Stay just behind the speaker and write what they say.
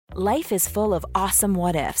Life is full of awesome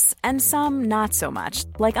what-ifs, and some not so much,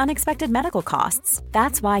 like unexpected medical costs.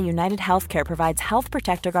 That's why United Healthcare provides Health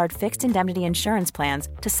Protector Guard fixed indemnity insurance plans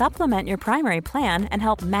to supplement your primary plan and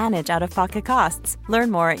help manage out-of-pocket costs.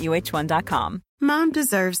 Learn more at uh1.com. Mom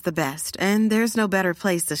deserves the best, and there's no better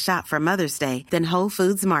place to shop for Mother's Day than Whole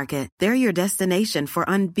Foods Market. They're your destination for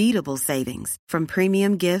unbeatable savings, from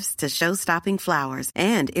premium gifts to show-stopping flowers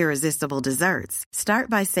and irresistible desserts. Start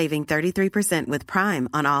by saving 33% with Prime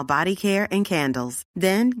on all body care and candles.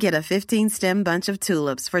 Then get a 15-stem bunch of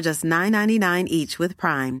tulips for just $9.99 each with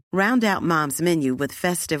Prime. Round out Mom's menu with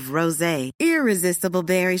festive rosé, irresistible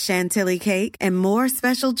berry chantilly cake, and more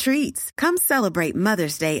special treats. Come celebrate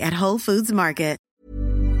Mother's Day at Whole Foods Market.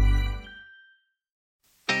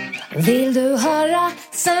 Vill du höra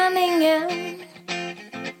sanningen?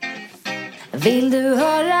 Vill du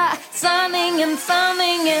höra sanningen,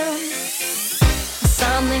 sanningen?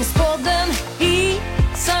 Sanningspodden i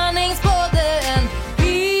sanningspodden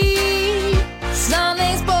i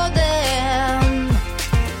sanningspodden.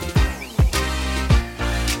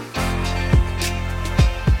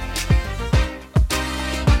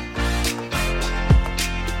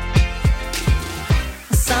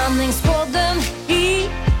 Sanningspodden i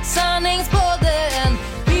sanningspodden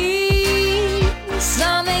i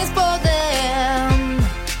sanningspodden.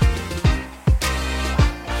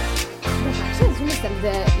 Det här känns ju nästan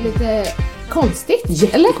lite konstigt.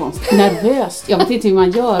 Jättekonstigt. Nervöst. Jag vet inte hur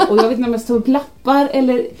man gör. Och jag vet inte om jag står och klappar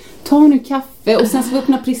eller tar nu kaffe och sen ska vi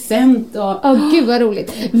öppna present. Gud vad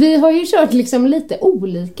roligt. Vi har ju kört liksom lite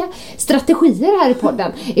olika strategier här i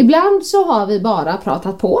podden. Ibland så har vi bara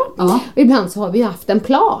pratat på. Ja. Och ibland så har vi haft en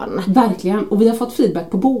plan. Verkligen. Och vi har fått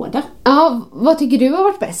feedback på båda. Ja, vad tycker du har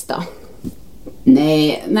varit bäst då?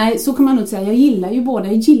 Nej, så kan man nog säga. Jag gillar ju båda.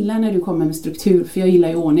 Jag gillar när du kommer med struktur, för jag gillar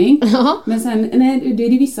ju ordning. Ja. Men sen det är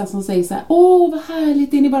det vissa som säger så här: åh vad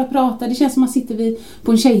härligt, det är ni bara pratar. Det känns som man sitter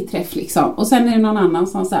på en tjejträff liksom. Och sen är det någon annan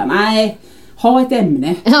som säger: nej, ha ett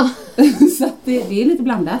ämne. Ja. Så att det är lite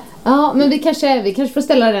blandat. Ja, men vi kanske får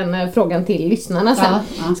ställa den frågan till lyssnarna sen.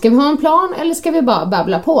 Ja. Ska vi ha en plan eller ska vi bara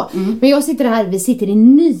babbla på? Men jag sitter här, vi sitter i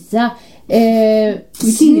nya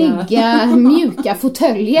snygga, mjuka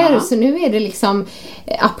fåtöljer. Så nu är det liksom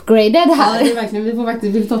upgraded här. Ja, det är verkligen, vi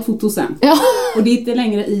får ta ett foto sen. Ja. Och det är inte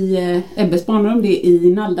längre i Ebbes barnrum, det är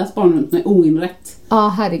i Naldas barnrum med oinrätt.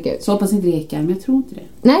 Ja, herregud. Så hoppas inte det ekar, men jag tror inte det.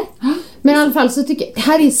 Nej, men i alla fall så tycker jag det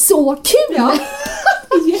här är så kul. Ja.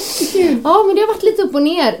 Jättekul. Ja, men det har varit lite upp och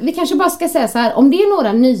ner. Vi kanske bara ska säga så här, om det är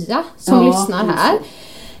några nya som lyssnar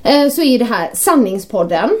här, så är det här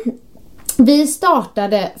Sanningspodden. Vi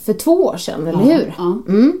startade för 2 år sedan, eller hur? Ja.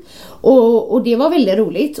 Och det var väldigt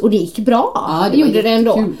roligt och det gick bra. Ja, det gjorde det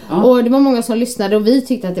ändå. Ja. Och det var många som lyssnade och vi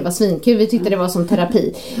tyckte att det var svinkul. Vi tyckte det var som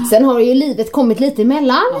terapi. Sen har ju livet kommit lite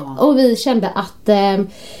emellan och vi kände att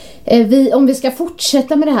om vi ska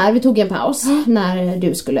fortsätta med det här, vi tog en paus när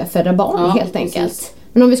du skulle föda barn helt enkelt. Precis.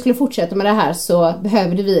 Men om vi skulle fortsätta med det här så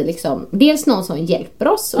behövde vi liksom dels någon som hjälper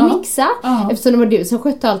oss att mixa. Eftersom det var du som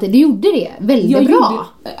skötte allt det. Du gjorde det väldigt bra.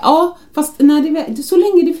 Ja, fast så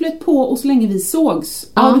länge det flöt på och så länge vi sågs,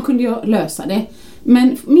 då kunde jag lösa det.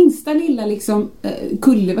 Men minsta lilla liksom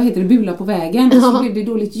bula på vägen, så blev det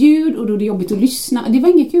dåligt ljud och då är det jobbigt att lyssna. Det var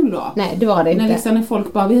inget kul då. Nej, det var det inte. När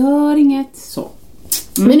folk bara, vi hör inget, så.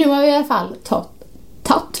 Men nu har vi i alla fall fått.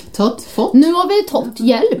 Nu har vi tagit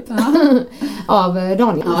hjälp av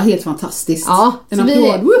Daniel. Ja, helt fantastiskt. Ja, en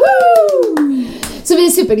applåd. Så vi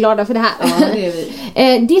är superglada för det här. Ja, det är vi.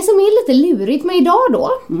 Det som är lite lurigt med idag då.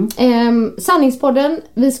 Sanningspodden,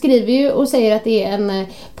 vi skriver ju och säger att det är en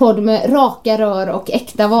podd med raka rör och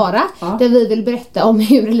äkta vara. Där vi vill berätta om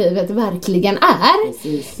hur livet verkligen är.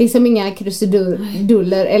 Precis. Liksom inga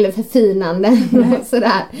krusiduller eller förfinande.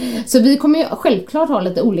 Sådär. Så vi kommer ju självklart ha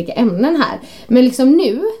lite olika ämnen här. Men liksom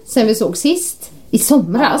nu, sen vi såg sist i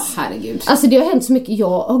somras. Herregud. Alltså det har hänt så mycket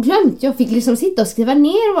jag har glömt. Jag fick liksom sitta och skriva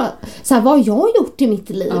ner vad jag har gjort i mitt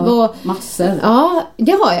liv. Och, massor. Ja,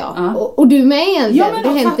 det har jag. Och du med egentligen. Ja, men det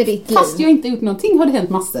har hänt i ditt liv. Fast jag inte gjort någonting har det hänt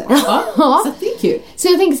massor. Så det är kul. Så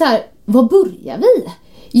jag tänker så här, var börjar vi?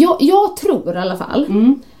 Jag tror i alla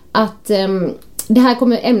fall att det här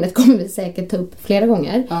ämnet kommer vi säkert ta upp flera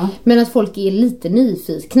gånger. Men att folk är lite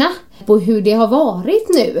nyfikna på hur det har varit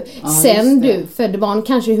nu. Sen du födde barn,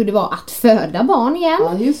 kanske hur det var att föda barn igen.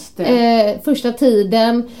 Ja, just det. Första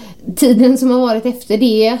tiden som har varit efter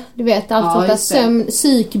det. Du vet, allt sånt där sömn,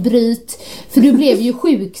 psykbryt. För du blev ju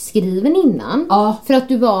sjukskriven innan. För att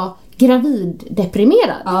du var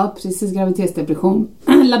graviddeprimerad. Ja, precis, graviditetsdepression.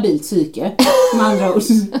 Labilt psyke, med andra ord.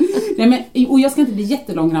 Nej, men, och jag ska inte bli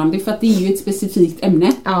jättelångrandig för att det är ju ett specifikt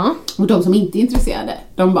ämne. Och de som inte är intresserade,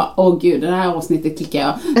 de bara, åh gud, det här avsnittet klickar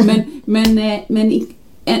jag. Men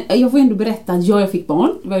jag får ändå berätta att jag fick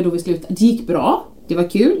barn. Det var ju då vi slutade. Det gick bra. Det var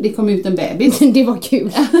kul. Det kom ut en bebis. Det var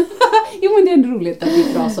kul. Jo, men det är ändå roligt att det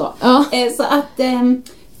gick bra så. Ja. Så att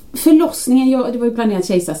förlossningen, det var ju planerat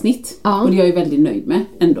kejsarsnitt. Ja. Och det är jag ju väldigt nöjd med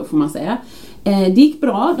ändå, får man säga. Det gick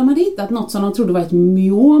bra. De hade hittat något som de trodde var ett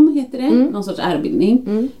myom, heter det. Någon sorts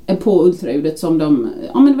ärrbildning. På ultraljudet som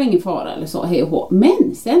men det var ingen fara eller så, hej och hå.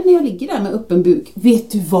 Men sen när jag ligger där med öppen buk,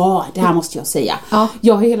 vet du vad? Det här måste jag säga. Ja.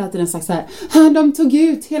 Jag har hela tiden sagt så här, de tog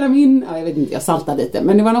ut hela min, jag vet inte, jag saltade lite.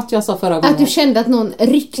 Men det var något jag sa förra gången. Att du kände att någon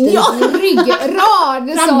ryckte i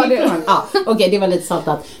ryggrad, sa du. Ja, okej, det var lite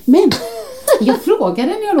saltat. Men jag frågade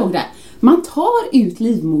när jag låg där. Man tar ut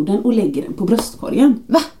livmodern och lägger den på bröstkorgen.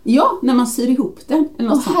 Va? Ja, när man syr ihop den.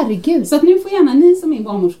 Herregud. Så att nu får gärna ni som är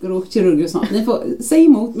barnmorskor och kirurger och sånt, ni får säga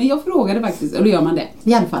emot. Men jag frågade faktiskt, och då gör man det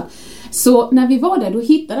i alla fall. Så när vi var där, då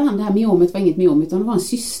hittade han det här myomet, var inget myom utan det var en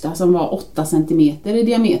cysta som var 8 centimeter i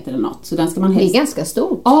diameter eller något. Så den ska man helst... Det är ganska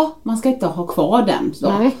stort. Ja, man ska inte ha kvar den. Så.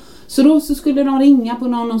 Nej. Så då så skulle de ringa på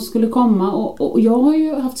någon som skulle komma och jag har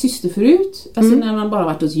ju haft syster förut. Alltså när man bara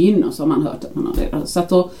varit hos gyn och så har man hört att man har det. Så att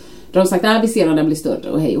då har de sagt att vi ser om den blir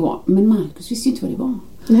större och hej och hå. Men Marcus visste ju inte vad det var.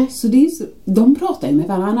 Nej. Så de pratar ju med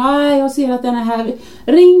varandra. Nej, jag ser att den är här.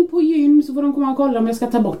 Ring på gyn så får de komma och kolla om jag ska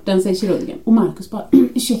ta bort den, säger kirurgen. Och Marcus bara,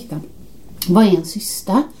 ursäkta, vad är en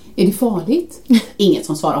cysta? Är det farligt? Inget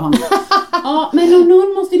som svarar honom. Ja, men om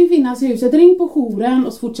någon måste det finnas i huset. Ring på jouren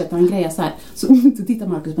och så fortsätter han greja så här. Så tittar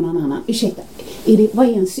Marcus på någon annan. Ursäkta, är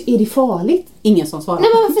det farligt? Ingen som svarar. Nej,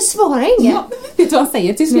 men varför svarar ingen? Ja, vet du vad han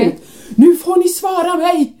säger till slut? Nej. Nu får ni svara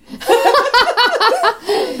mig!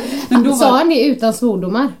 Men sa han det utan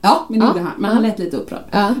svordomar? Ja, men det gjorde han. Men han lät lite upprörd.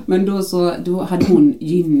 Ja. Men då hade hon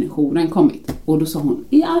gynjouren kommit. Och då sa hon,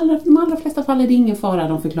 i de allra flesta fall är det ingen fara,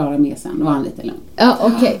 de förklarar mer sen. Då var han lite lugn. Ja,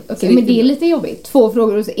 okej. Men det är lite jobbigt. 2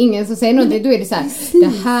 frågor och ingen som säger något. Då är det så här,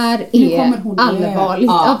 det här är allvarligt.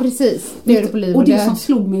 Ja, precis. Det är det på liv och det som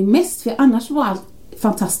slog mig mest, för annars var allt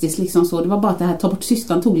fantastiskt liksom så. Det var bara att det här ta bort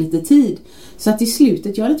cystan tog lite tid. Så att i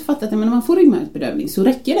slutet, jag hade inte fattat det, men när man får ryggmärgsbedövning så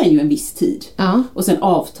räcker den ju en viss tid. Ja. Och sen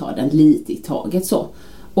avtar den lite i taget så.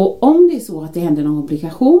 Och om det är så att det händer någon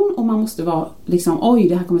komplikation och man måste vara liksom, oj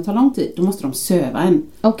det här kommer ta lång tid, då måste de söva en.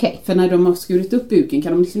 Okay. För när de har skurit upp buken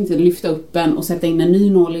kan de liksom inte lyfta upp en och sätta in en ny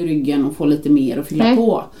nål i ryggen och få lite mer och fylla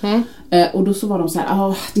på. Och då så var de så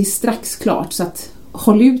här, det är strax klart så att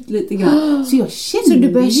håll ut lite grann. Så jag kände. Så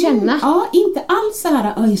du börjar känna? Ja, inte alls så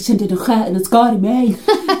här, jag kände den skar i mig.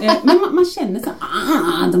 Men man känner så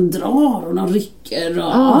här, de drar och de rycker.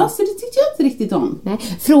 Och, så det tyckte jag inte riktigt om. Nej.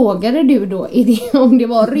 Frågade du då om det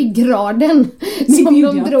var ryggraden som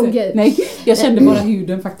de drog i? Nej, jag kände bara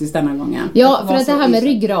huden faktiskt denna gången. Ja, för att det här med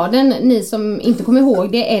ryggraden, ni som inte kommer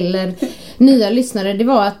ihåg det eller nya lyssnare, det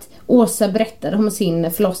var att Åsa berättade om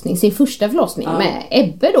sin första förlossning med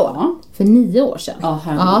Ebbe då, för 9 år sedan.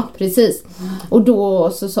 Ja, precis. Och då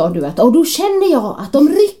så sa du att då känner jag att de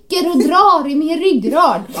rycker och drar i min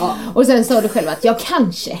ryggrad. Och sen sa du själv att jag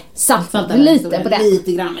kanske saltade lite på det.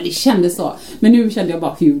 Lite grann, men det kändes så. Men nu kände jag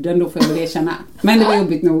bara huden, då får jag väl erkänna. Men det var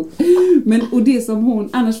jobbigt nog. Och det som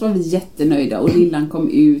annars var vi jättenöjda och lillan kom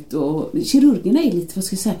ut och kirurgerna är lite, vad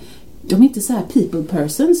ska jag säga, de är inte så här people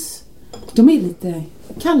persons. De är lite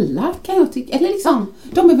kalla kan jag tycka. Eller liksom,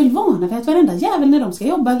 de är väl vana vid att varenda jävel när de ska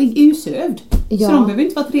jobba är ju sövd. Ja. Så de behöver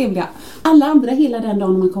inte vara trevliga. Alla andra hela den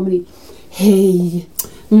dagen när man kommer in. Hej,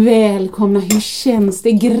 välkomna, hur känns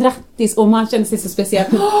det? Grattis! Och man känner sig så speciell.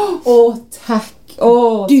 Tack!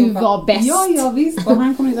 Du var bäst. Ja, visst. Och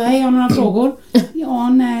han kom in och sa, hej, har några frågor? Ja,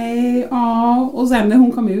 nej, ja. Och sen när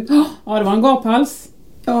hon kom ut, det var en gaphals.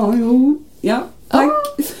 Ja, jo, ja, tack.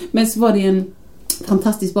 Men så var det en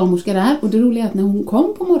fantastisk barnmorska där. Och det roliga är att när hon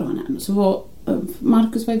kom på morgonen så var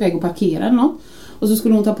Marcus var iväg och parkerade något. Och så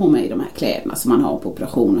skulle hon ta på mig de här kläderna som man har på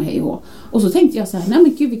operation och hej och. Och så tänkte jag så här, nej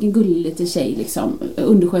men gud vilken gullig liten tjej liksom.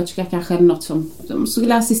 Undersköterska kanske eller något som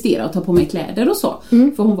skulle assistera och ta på mig kläder och så.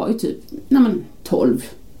 För hon var ju typ, 12.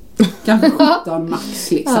 Kanske 17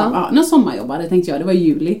 max liksom. Ja, när sommarjobbade tänkte jag, det var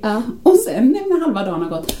juli. Ja. Och sen när halva dagen har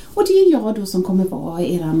gått. Och det är jag då som kommer vara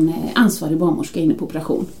eran ansvarig barnmorska inne på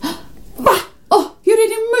operation. Va? Hur är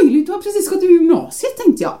det möjligt? Du har precis gått ur gymnasiet,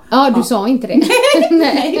 tänkte jag. Ja, du sa inte det.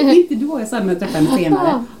 Nej, inte då. Jag sa när jag träffade henne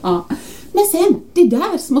senare. Ja. Men sen, det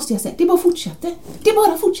där måste jag säga, det bara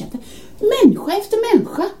fortsätter. Människa efter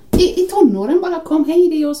människa. I tonåren bara kom, hej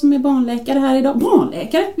det är jag som är barnläkare här idag.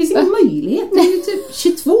 Barnläkare? Det finns ingen möjlighet. Det är ju typ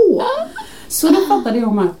 22. Så då fattade jag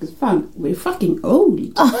och Marcus, fan, we're fucking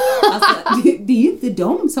old. Alltså, det är inte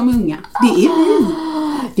de som är unga. Det är vi.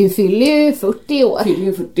 Du fyller ju 40 år. Fyller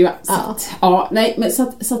ju 40, va?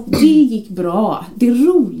 Så att det gick bra. Det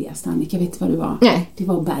roligaste, Annika, vet du vad det var? Nej. Det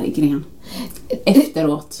var Berggren.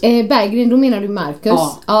 Efteråt. Berggren, då menar du Marcus?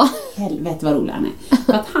 Ja. Helvete vad rolig han är.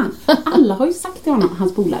 För att alla har ju sagt till honom,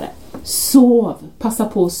 hans polare, sov, passa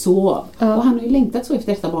på att sov. Och han har ju längtat så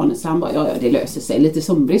efter detta barnet, så han bara, ja det löser sig. Lite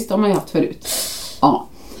sombrist har man ju haft förut. Ja.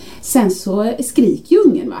 Sen så skriker ju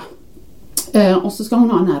ungen, va? Och så ska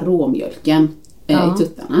hon ha den här råmjölken i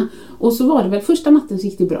tuttarna. Och så var det väl första natten så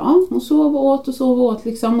gick det bra. Hon sov åt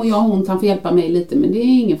liksom. Och jag och hon kan få hjälpa mig lite, men det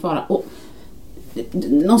är ingen fara. Och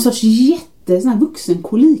någon sorts sån här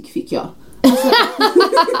vuxenkolik fick jag. Alltså,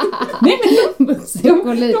 nej men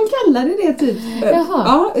de kallade det typ.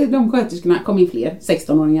 Ja, de sköterskorna kom in fler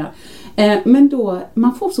 16-åringar. Men då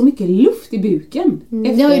man får så mycket luft i buken.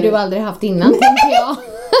 Det har ju du aldrig haft innan, tänker jag.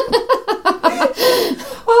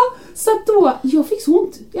 Så att då, jag fick så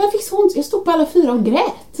ont. Jag stod på alla 4 och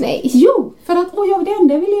grät. Nej. Jo, för att det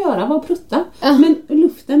enda jag ville göra var att prutta. Men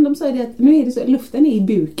luften, de sa det att nu är det så, luften är i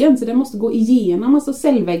buken, så den måste gå igenom alltså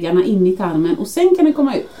cellväggarna in i tarmen och sen kan den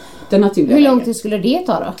komma ut. Hur lång tid skulle det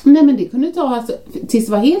ta då? Nej, men det kunde ta alltså, tills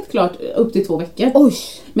det var helt klart upp till 2 veckor. Oj.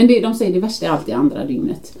 Men de säger det värsta är alltid andra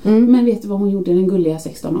dygnet. Men vet du vad hon gjorde, den gulliga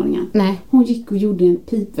 16-åringen? Nej. Hon gick och gjorde en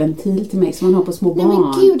pipventil till mig som man har på små barn. Nej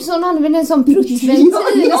men gud, så hon använde en sån pruttventil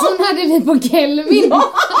som hade vi på Kelvin.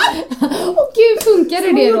 Åh gud, funkar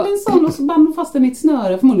det då? Hon gjorde en sån och så band hon fast den i ett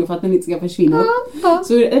snöre, förmodligen för att den inte ska försvinna.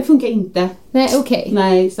 Så det funkar inte. Nej, okej.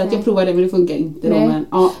 Nej, så att jag provade, men det funkar inte då. Men,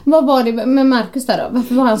 vad var det med Marcus där då?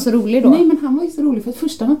 Varför var han så rolig då? Nej, men han var ju så rolig för att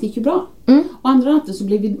första natten gick ju bra. Och andra natten så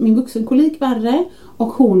blev min vuxenkolik värre. Och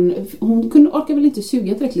hon orkade väl inte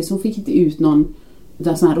suga tillräckligt, så hon fick inte ut någon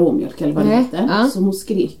sån här råmjölk eller vad det heter. Så hon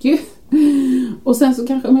skrek ju. Och sen så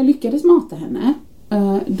kanske om jag lyckades mata henne,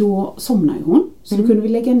 då somnade hon. Så då kunde vi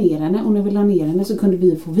lägga ner henne, och när vi la ner henne så kunde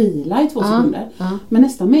vi få vila i 2 sekunder. Men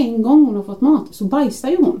nästan med en gång hon har fått mat så bajsar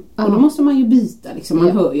ju hon. Och då måste man ju byta liksom,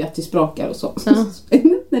 man hör ju att det sprakar och så.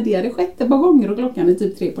 När det hade skett ett par gånger och klockan är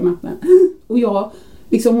typ 3 på natten. Och jag,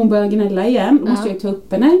 liksom hon börjar gnälla igen, då måste jag ta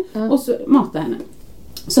upp henne och så mata henne.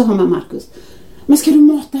 Så hör man Marcus: men ska du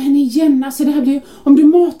mata henne igen? Alltså det här blir ju, om du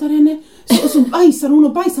matar henne så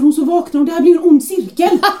bajsar hon så vaknar hon. Det här blir en ond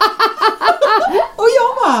cirkel. Och jag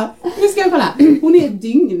bara, nu ska jag kolla. Hon är ett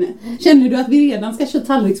dygn. Känner du att vi redan ska köra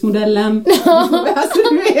tallriksmodellen? Alltså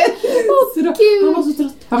du vet. Så då, han var så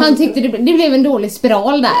trött. Han tyckte det blev en dålig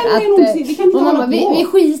spiral där. Vi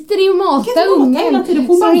skiter i att mata ungen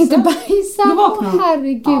så hon inte bajsar.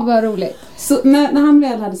 Herregud vad roligt. Så när han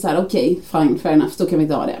väl hade så här, okej, fine, fair enough, då kan vi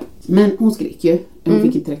ta det. Men hon skrek ju. Hon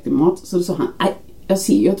fick inte tillräckligt mat. Så då sa han, nej, jag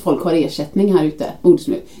ser ju att folk har ersättning här ute.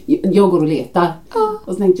 Jag går och letar.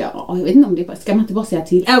 Och så tänkte jag vet inte om det ska man inte bara säga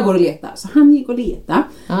till. Jag går och letar. Så han gick och letade.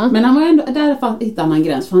 Men han var ändå, där hittade han en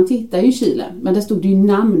gräns. För han tittade ju i kylen. Men där stod det ju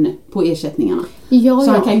namn på ersättningarna.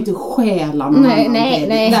 Så han kan ju inte stjäla någon annan.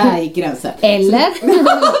 Nej. Där gick gränsen. Eller?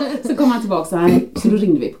 Så kom han tillbaka så här. Så då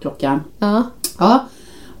ringde vi på klockan. Ja.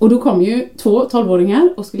 Och då kom ju 2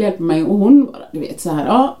 12-åringar och skulle hjälpa mig. Och hon bara, du vet så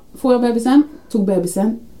här. Får jag bebisen? Tog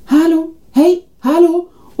bebisen. Hallå, hej, hallå.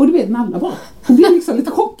 Och du vet, Nalla bara, hon blev liksom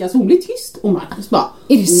lite chockad så hon blev tyst. Och Marcus bara,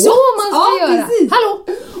 är det så man ska göra? Precis.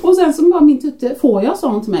 Hallå. Och sen så bara min tutte, får jag,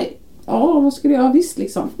 sa hon till mig. Ja, vad skulle jag visst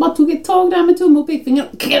liksom. Bara tog ett tag där med tumme och pekfinger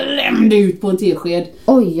och klämde ut på en tesked.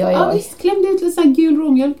 Oj. Ja, visst, klämde ut lite så här gul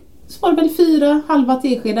råmjölk. Så var det väl 4 halva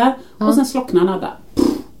teskedar. Och sen slocknade Nalla.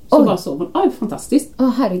 Så bara så hon, fantastiskt.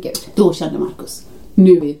 Herregud. Då kände Marcus,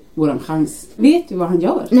 nu är våran chans. Vet du vad han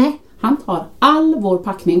gör? Nej. Han tar all vår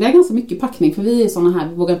packning. Vi har ganska mycket packning för vi är såna här,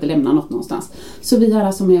 vi vågar inte lämna något någonstans. Så vi har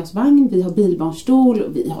alltså med oss vagn, vi har bilbarnstol,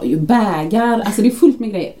 vi har ju bägar. Alltså det är fullt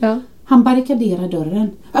med grejer. Ja. Han barrikaderar dörren.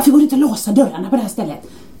 Varför går det inte att låsa dörrarna på det här stället?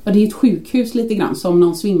 Och det är ett sjukhus lite grann, så om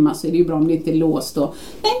någon svimmar så är det ju bra om det inte är låst då.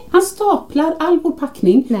 Nej, han staplar all vår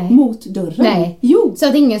packning mot dörren. Nej. Jo. Så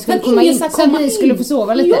att ingen skulle komma in, så att vi skulle få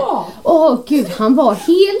sova lite. Ja. Gud, han var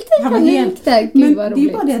helt panik där. Gud, men vad det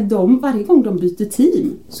är bara det att varje gång de byter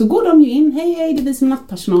team så går de ju in, hej, det är vi som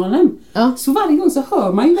nattpersonalen. Ja. Så varje gång så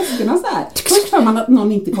hör man ju väskorna så här. Först hör man att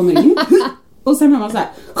någon inte kommer in. Och sen hör man så här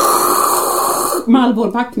med all vår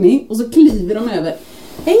packning och så kliver de över.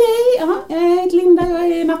 Hej, jag heter Linda, jag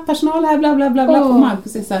är nattpersonal här, bla bla bla bla. Och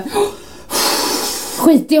Marcus är så här.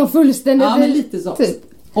 Skit jag fullständigt. Ja, men lite så. Typ.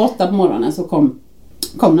 8 på morgonen så kom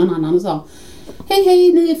någon annan och sa,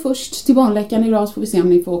 hej, ni är först till barnläkaren idag, så får vi se om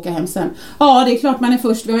ni får åka hem sen. Ja, det är klart man är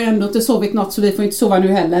först, vi har ju ändå inte sovit något så vi får inte sova nu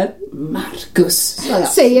heller. Marcus, sa jag.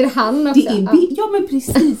 Säger han också. Det är ja men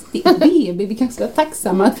precis, det är baby, vi kanske är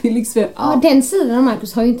tacksamma att vi liksom... Ja, den sidan av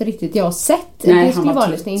Marcus har ju inte riktigt jag sett. Nej, det skulle vara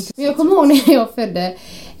lite intressant. Jag kommer ihåg när jag födde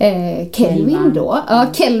Kelvin då. Ja,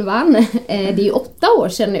 Kelvan. Det är ju 8 år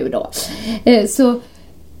sedan nu då. Så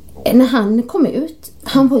när han kom ut,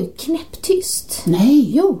 han var ju knäpptyst.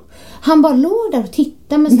 Nej. Jo. Han bara låg där och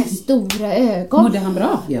tittade med så stora ögon. Mådde han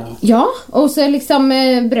bra? Ja, och så liksom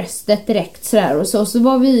bröstet direkt sådär. Och så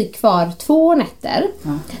var vi kvar 2 nätter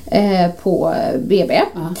på BB.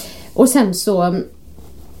 Ja. Och sen så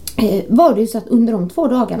var det ju så att under de 2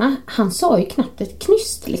 dagarna, han sa ju knappt ett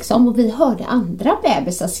knyst liksom. Och vi hörde andra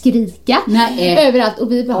bebisar skrika överallt.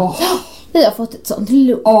 Och vi bara... Vi har fått ett sånt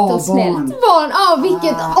lugnt och snällt barn. Ja,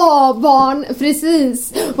 vilket barn.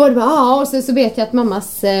 Precis. Och det bara, och så vet jag att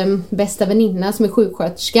mammas bästa väninna som är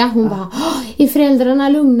sjuksköterska, hon bara, är föräldrarna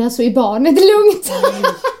lugna så är barnet lugnt.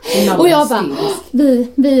 Och jag bara,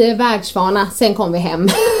 vi är världsvana. Sen kom vi hem.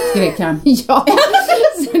 Skrek han. Ja.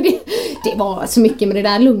 Så det var så mycket med det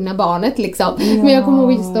där lugna barnet liksom. Men jag kommer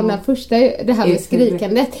ihåg just de där första, det här med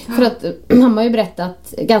skrikandet. För att mamma har ju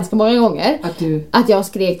berättat ganska många gånger att jag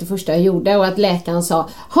skrek det första jag gjorde. Och att läkaren sa,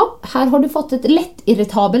 här har du fått ett lätt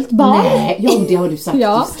irritabelt barn. Nej, det har du sagt.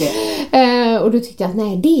 Ja. Och då tyckte jag att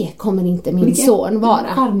nej, det kommer inte min son vara.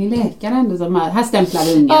 En charmig läkare ändå som här stämplar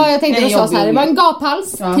ungen. Ja, jag tänkte att jag sa så här, det var en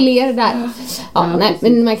gaphals till er där. Nej,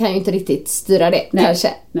 men man kan ju inte riktigt styra det kanske.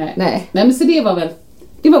 Nej, men så det var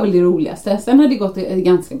väl det roligaste. Sen har det gått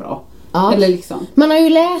ganska bra. Ja. Eller liksom. Man har ju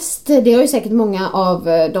läst, det har ju säkert många av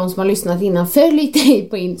de som har lyssnat innan följt dig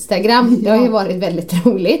på Instagram. Det har ju varit väldigt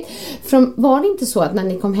roligt. För var det inte så att när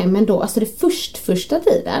ni kom hem ändå, alltså det första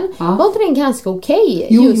tiden, var inte den ganska okej?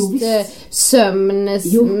 Just sömn,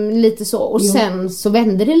 lite så. Och sen så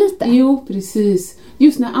vände det lite. Jo, precis.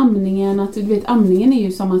 Just när amningen, att du vet, amningen är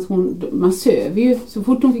ju som att man söver ju. Så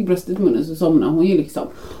fort hon fick bröstet i munnen så somnade hon ju liksom.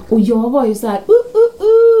 Och jag var ju så här,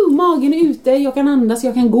 magen är ute, jag kan andas,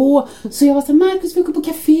 jag kan gå. Så jag var så här, Marcus, vi åker på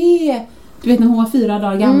café. Du vet när hon var 4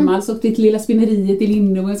 dagar gammal så åkte till lilla spinneriet i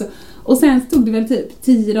Lindom och så. Och sen stod det väl typ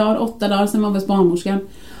 10 dagar, 8 dagar, sen var väl barnmorskan.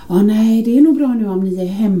 Nej, det är nog bra nu om ni är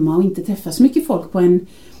hemma och inte träffar så mycket folk på en...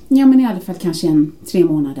 Ja, men i alla fall kanske 3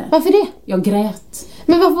 månader. Varför det? Jag grät.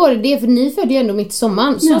 Men varför var det? För ni födde ju ändå mitt i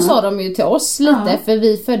sommaren. Så sa de ju till oss lite. För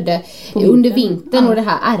vi födde under vintern och det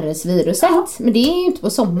här RS-viruset. Men det är ju inte på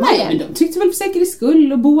sommaren. Nej, men de tyckte väl för säkerhets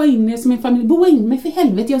skull. Och boa in er som en familj. Boa in mig för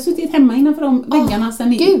helvete. Jag har suttit hemma innanför de väggarna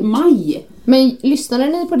sedan i maj. Men lyssnade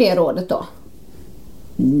ni på det rådet då?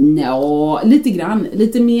 Ja, lite grann.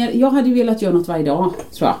 Lite mer. Jag hade ju velat göra något varje dag,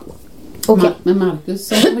 tror jag. Okay. Men Marcus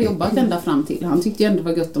som har jobbat ända fram till, han tyckte ju ändå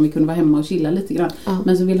var gött om vi kunde vara hemma och chilla lite grann.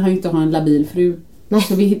 Men så vill han ju inte ha en labil fru. Nej.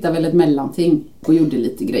 Så vi hittade väl ett mellanting och gjorde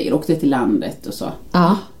lite grejer, åkte till landet och så.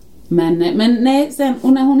 Men nej, sen,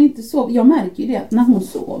 och när hon inte sover, jag märker ju det att när hon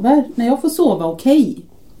sover, när jag får sova okej,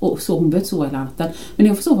 och så hon börjat sova hela natten, men när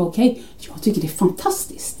jag får sova okej, jag tycker det är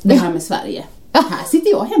fantastiskt det här med Sverige. Här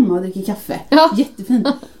sitter jag hemma och dricker kaffe, jättefint.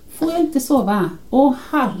 Får jag inte sova?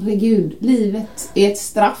 Herregud, livet är ett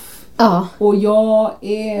straff. Och jag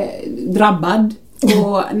är drabbad.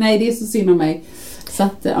 Och nej, det är så synd om mig. Så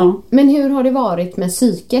att, Men hur har det varit med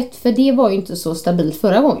psyket? För det var ju inte så stabilt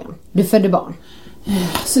förra gången du födde barn.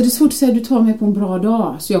 Så det är svårt att säga, du tar mig på en bra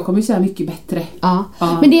dag. Så jag kommer ju säga mycket bättre.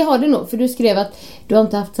 Men det har du nog. För du skrev att du har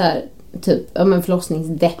inte haft så här typ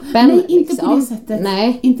förlossningsdeppen. Nej, inte på det sättet.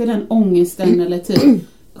 Nej. Inte den ångesten eller typ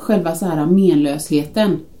själva så här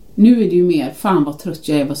menlösheten. Nu är det ju mer, fan vad trött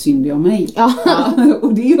jag är, vad synd jag om mig.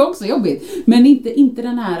 Och det är ju också jobbigt. Men inte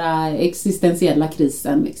den här existentiella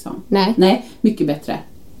krisen liksom. Nej, mycket bättre.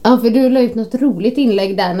 Ja, för du la ut något roligt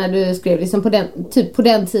inlägg där när du skrev liksom på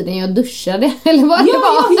den tiden jag duschade. Eller vad det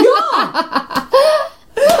var.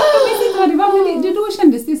 Jag vet inte vad det var, men då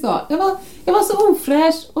kändes det så. Jag var så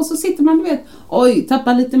ofräsch och så sitter man, du vet,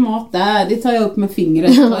 tappar lite mat där, det tar jag upp med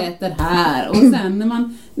fingret och äter här. Och sen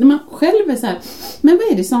när man själv är så här, men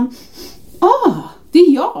vad är det som, det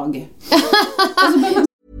är jag.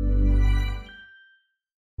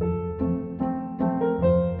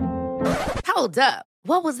 Hold up.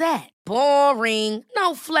 What was that? Boring.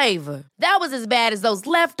 No flavor. That was as bad as those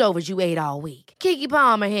leftovers you ate all week. Keke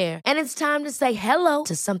Palmer here, and it's time to say hello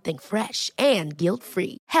to something fresh and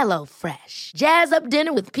guilt-free. Hello Fresh. Jazz up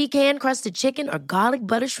dinner with pecan-crusted chicken or garlic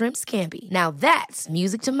butter shrimp scampi. Now that's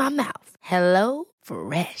music to my mouth. Hello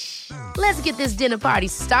Fresh. Let's get this dinner party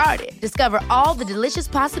started. Discover all the delicious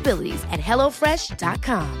possibilities at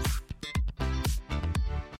hellofresh.com.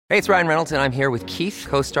 Hey, it's Ryan Reynolds, and I'm here with Keith,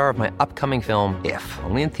 co-star of my upcoming film, If,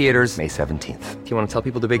 only in theaters May 17th. Do you want to tell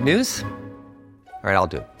people the big news? All right,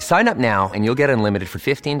 I'll do it. Sign up now and you'll get unlimited for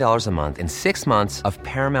 $15 a month and 6 months of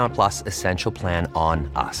Paramount Plus Essential Plan on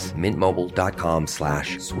us.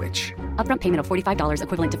 MintMobile.com/switch. Upfront payment of $45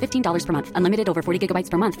 equivalent to $15 per month. Unlimited over 40 gigabytes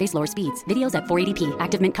per month. Face lower speeds. Videos at 480p.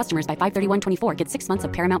 Active Mint customers by 531.24 get 6 months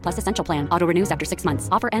of Paramount Plus Essential Plan. Auto renews after 6 months.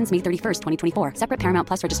 Offer ends May 31st, 2024. Separate Paramount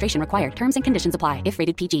Plus registration required. Terms and conditions apply if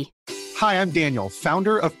rated PG. Hi, I'm Daniel,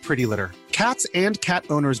 founder of Pretty Litter. Cats and cat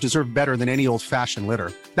owners deserve better than any old-fashioned litter.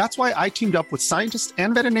 That's why I teamed up with scientists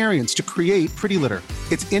and veterinarians to create Pretty Litter.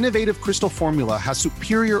 Its innovative crystal formula has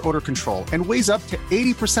superior odor control and weighs up to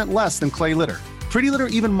 80% less than clay litter. Pretty Litter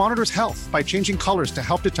even monitors health by changing colors to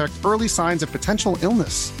help detect early signs of potential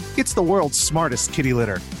illness. It's the world's smartest kitty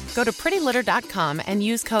litter. Go to prettylitter.com and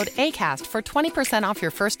use code ACAST for 20% off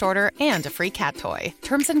your first order and a free cat toy.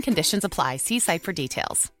 Terms and conditions apply. See site for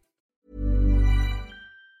details.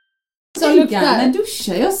 När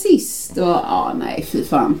duschar jag sist? Och, nej, fy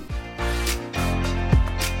fan.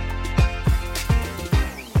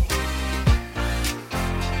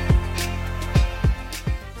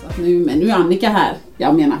 Nu är Annika här.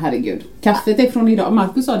 Jag menar, herregud. Kaffet är från idag.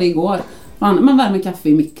 Marcus sa det igår. Man värmer kaffe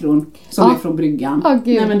i mikron som är från bryggan.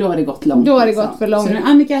 Nej, men då har det gått långt. Då har det gått för långt. Så nu,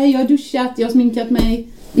 Annika, hej, jag har duschat, jag har sminkat mig.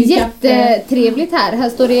 Jättetrevligt här. Här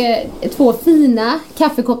står det 2 fina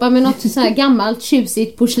kaffekoppar med något så här gammalt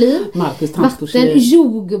tjusigt porslin. Marcus vatten,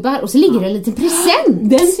 jordgubbar och så ligger det en liten present.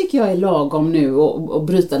 Den tycker jag är lagom nu och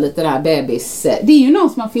bryta lite där bebis. Det är ju någon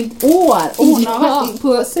som har fyllt år och hon har varit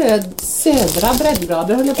på södra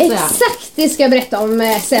breddgrader, höll jag på att säga. Exakt, det ska jag berätta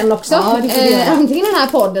om sen också. Antingen den här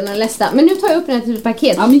podden eller nästa. Men nu tar jag upp den här till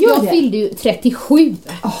paket. Jag fyllde ju 37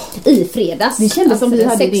 i fredags. Det kändes som vi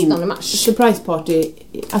hade 16 din mars. surprise party.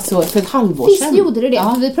 Alltså för ett halvår sedan. Visst gjorde det.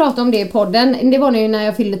 Vi pratade om det i podden. Det var nu när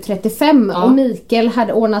jag fyllde 35 och Mikael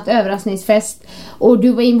hade ordnat överraskningsfest och du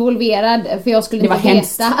var involverad för jag skulle det var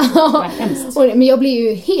hemskt. Det var hemskt. Men jag blev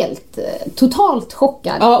ju helt totalt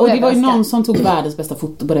chockad. Ja, och det var ju någon som tog världens bästa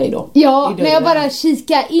foto på dig då. Ja, när jag bara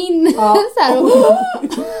kikade in så här och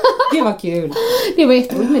det var kul. Det var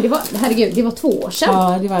jätteroligt, men det var, herregud, det var 2 år sedan.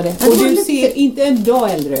 Ja, det var det. Och du ser inte en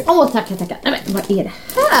dag äldre ut. Tackar. Nej, men vad är det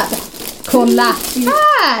här? Kolla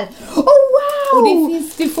här! Wow! Och det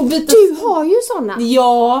finns, du får byta. Du har ju såna.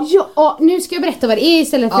 Ja. Nu ska jag berätta vad det är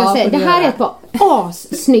istället för att säga. Det här är ett par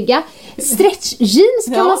assnygga stretch jeans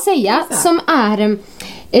kan man säga. Som är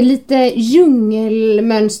lite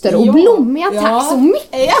djungelmönster och blommiga. Tack så mycket.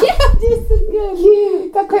 Ja, det är så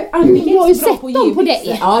gulligt. Jag har ju sett dem på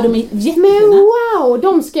dig. Ja, de är jättefina. Men wow,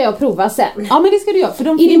 de ska jag prova sen. Ja, men det ska du göra. För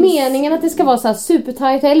är det meningen att det ska vara så här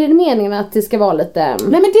supertight eller är det meningen att det ska vara lite... Nej,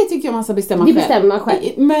 men det tycker jag man ska bestämma själv. Det bestämmer man själv.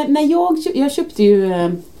 Men när jag köpte ju...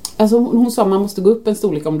 Alltså hon sa man måste gå upp en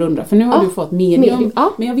storlek om du undrar. För nu har du fått medium.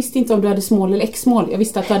 Men jag visste inte om du hade small eller x-small. Jag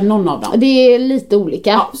visste att du hade någon av dem. Det är lite olika.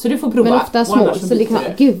 Ja, så du får prova. Men ofta small. Så det kan vara,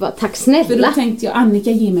 gud vad, tack snälla. För då tänkte jag,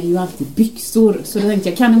 Annika ger mig ju alltid byxor. Så då tänkte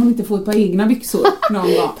jag, kan hon inte få ett par egna byxor någon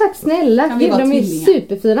gång? Tack snälla. Gud, de är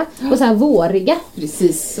superfina. Och så här våriga.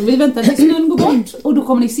 Precis. Så vi väntar tills snön går bort. Och då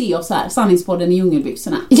kommer ni se oss här. Sanningspodden i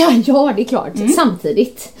djungelbyxorna. Ja, det är klart.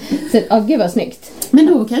 Samtidigt. Så, gud vad snyggt. Men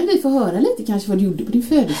då kan vi få höra lite kanske vad du gjorde på din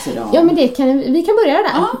födelsedag. Ja, men vi kan börja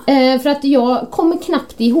där. För att jag kommer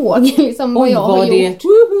knappt ihåg liksom, vad jag har gjort.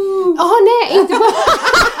 Ja, nej, inte bara...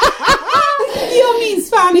 Jag minns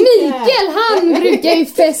fan inte. Mikael, han brukar ju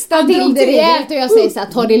festa till det rejält och jag säger så här,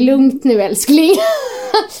 ta det lugnt nu älskling.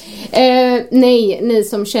 Nej, ni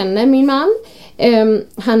som känner min man,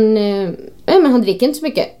 han dricker inte så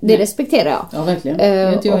mycket. Det respekterar jag. Ja, verkligen.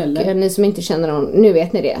 Det inte jag heller. Och ni som inte känner honom, nu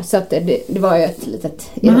vet ni det. Så att det var ju ett litet...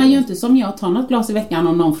 Men han gör inte som jag, tar något glas i veckan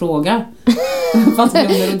om någon frågar. Fast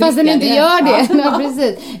han inte gör det. Ja,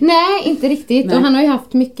 precis. Nej, inte riktigt. Nej. Och han har ju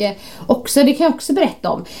haft mycket också. Det kan jag också berätta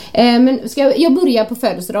om. Men jag börjar på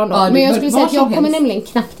födelsedagen då. Men jag skulle säga att jag kommer nämligen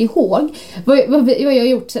knappt ihåg vad jag har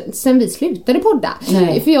gjort sen vi slutade podda.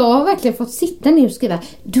 Nej. För jag har verkligen fått sitta ner och skriva.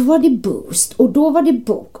 Då var det boost och då var det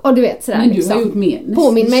bok. Och du vet sådär. Men du har gjort mer.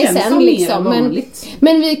 Påminn mig sen liksom.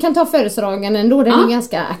 Men vi kan ta födelsedagen ändå. Den är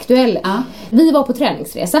ganska aktuell. Vi var på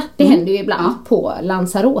träningsresa. Det händer ju ibland på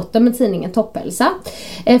Lanzarote med tidningen Topphälsa.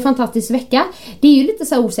 Fantastisk vecka. Det är ju lite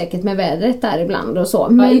så osäkert med vädret där ibland och så.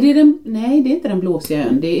 Men nej, det är inte den blåsiga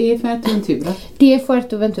ön. Det är Fuerteventura. Det är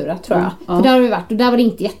Fuerteventura tror jag. För där har vi varit och där var det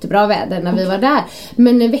inte jättebra väder när vi var där.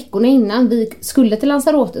 Men veckorna innan vi skulle till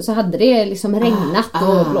Lanzarote så hade det liksom regnat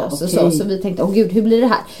och blåst och så. Så vi tänkte, gud hur blir det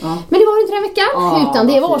här? Men det var inte den veckan. Utan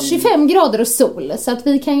det var 25 grader och sol. Så att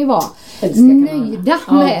vi kan ju vara nöjda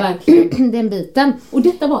med den biten. Och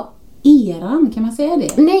detta var eran, kan man säga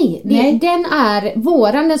det? Nej, den är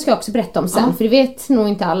våran, den ska jag också berätta om sen, för det vet nog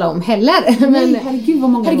inte alla om heller. Men herregud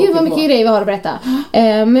vad mycket grejer vi har att berätta.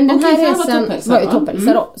 Men den här resan var ju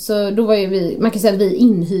topphälsa då. Så då var ju vi, man kan säga att vi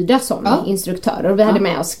inhyrda som instruktörer, och vi hade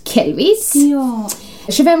med oss Kelvis.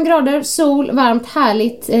 25 grader, sol, varmt,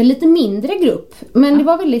 härligt, lite mindre grupp, men det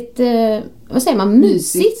var väldigt vad säger man,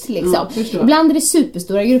 mysigt liksom. Ibland är det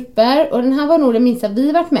superstora grupper, och den här var nog den minsta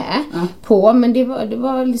vi varit med på, men det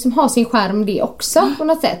var liksom ha sin skärm det också på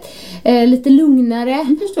något sätt. Lite lugnare.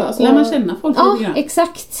 Så lär man känna folk lite grann.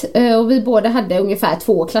 Exakt. Och vi båda hade ungefär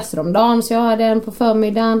 2 klasser om dagen, så jag hade en på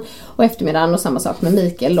förmiddagen och eftermiddagen, och samma sak med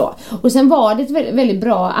Mikael då. Och sen var det ett väldigt, väldigt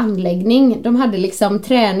bra anläggning. De hade liksom,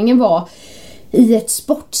 träningen var i ett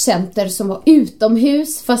sportcenter som var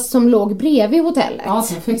utomhus, fast som låg bredvid hotellet.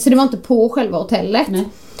 Så det var inte på själva hotellet.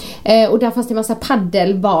 Och där fanns det en massa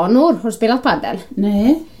paddelbanor. Har du spelat paddel?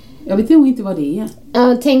 Nej, jag vet nog inte vad det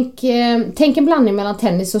är. Tänk en blandning mellan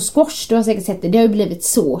tennis och squash. Du har säkert sett det. Det har ju blivit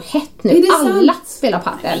så hett nu. Alla spelar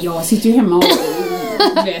paddel. Jag sitter ju hemma och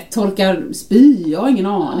torkar spy. Jag har ingen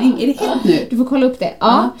aning. Är det hett nu? Du får kolla upp det.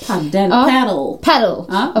 Paddel.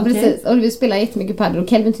 Ja, precis. Och vi spelar jättemycket paddel, och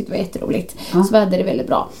Kelvin tyckte det var jätteroligt. Så vi hade det väldigt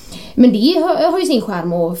bra. Men det har ju sin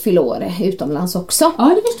skärm att fylla år utomlands också. Ja,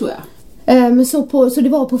 det förstår jag. Men så det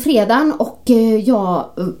var på fredagen, och jag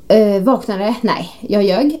vaknade. Nej, jag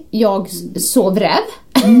ljög. Jag sov räv.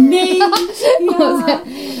 Nej!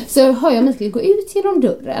 Så hör jag Mikael gå ut genom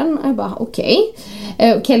dörren, och jag bara okej.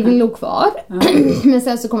 Kelvin låg kvar. Men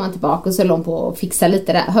sen så kom han tillbaka, och så låg han på och fixa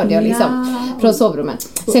lite där, hörde jag liksom från sovrummet.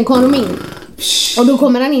 Sen kom de in, och då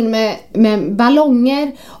kommer han in med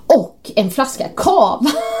ballonger och en flaska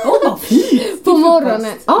kava. På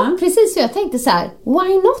morgonen. Ja, precis. Så jag tänkte så här: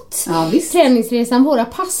 why not? Träningsresan, våra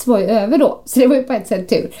pass var ju över då, så det var ju på ett sätt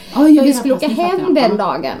tur. Vi skulle åka hem den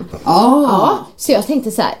dagen. Så jag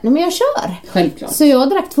tänkte så här: nej, men jag kör. Självklart. Så jag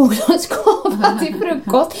drack 2 glas kava till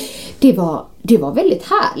frukost. Det var väldigt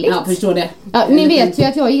härligt. Ja, förstår det. Ni vet ju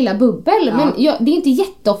att jag gillar bubbel, men det är inte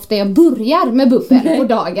jätteofta jag börjar med bubbel på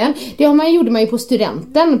dagen. Det gjorde man ju på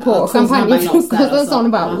studenten på champagnefrukost och sånt,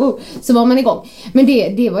 och bara, så var man igång. Men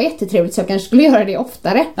det var jättetrevligt, så jag kanske skulle göra det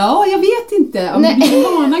oftare. Ja, jag vet inte. Om det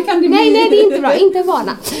är vana kan det bli. Nej, det är inte bra. Inte en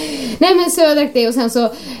vana. Nej, men så jag drack det, och sen så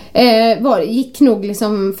gick nog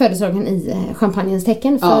liksom födelsedagen i champagnens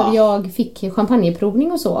tecken, för jag fick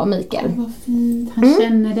champagneprovning och så av Mikael. Vad fint. Han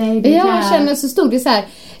känner dig. Jag känner, så stod det så här: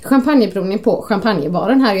 champagneprovning på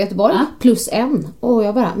champagnebaren här i Göteborg, +1. Och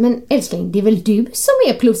jag bara, men älskling, det är väl du som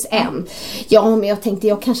är +1? Ja, men jag tänkte,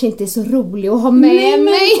 jag kanske inte är så rolig att ha med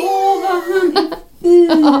mig.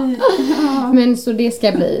 Men så det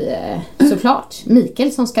ska bli såklart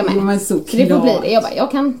Mikael som ska med. Så det får bli det.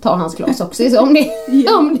 Jag kan ta hans glas också om det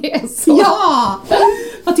är så. Ja!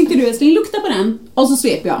 Vad tyckte du? Jag skulle lukta på den, och så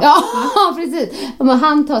svep jag. Ja, precis.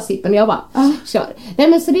 Han tar sippen och jag bara kör. Nej,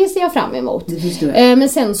 men så det ser jag fram emot. Men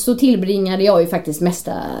sen så tillbringade jag ju faktiskt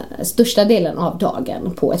största delen av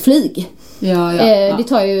dagen på ett flyg. Det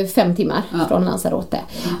tar ju 5 timmar från Lanzarote.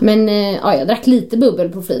 Men jag drack lite bubbel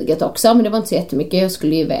på flyget också, men det var inte så jättemycket. Jag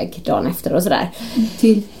skulle ju iväg dagen efter och sådär.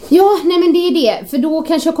 Men det är det. För då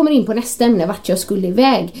kanske jag kommer in på nästa ämne, vart jag skulle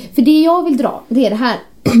iväg. För det jag vill dra, det är det här: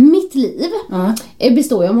 mitt liv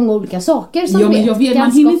består ju av många olika saker som men jag vet,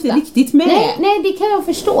 man hinner inte riktigt med. Nej, det kan jag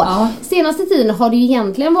förstå. Senaste tiden har det ju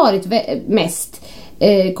egentligen varit mest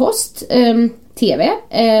kost, tv,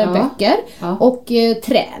 böcker och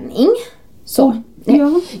träning. Så.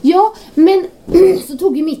 Men så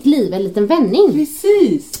tog ju mitt liv en liten vändning.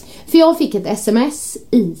 Precis. För jag fick ett sms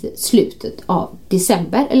i slutet av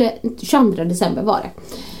december, eller 22 december var det,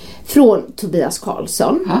 från Tobias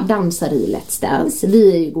Karlsson, dansare i Let's Dance.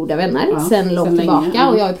 Vi är ju goda vänner sen långt tillbaka,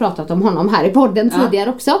 och jag har ju pratat om honom här i podden tidigare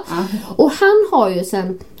också. Och han har ju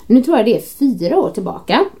sen, nu tror jag det är 4 år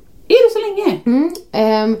tillbaka. Är det så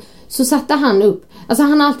länge? Så satte han upp, alltså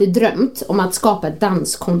han har alltid drömt om att skapa ett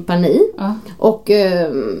danskompani och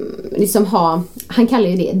liksom han kallar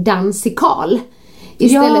ju det dansikal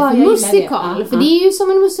istället för musikal, för det är ju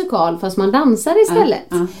som en musikal fast man dansar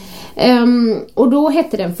istället. Och då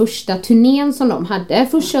hette den första turnén som de hade.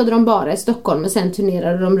 Först körde de bara i Stockholm, men sen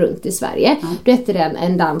turnerade de runt i Sverige. Då hette den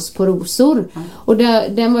En dans på rosor. Och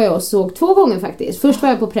den var jag och såg 2 gånger faktiskt. Först var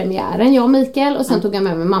jag på premiären, jag och Mikael, och sen tog jag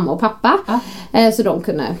med mig mamma och pappa. Så de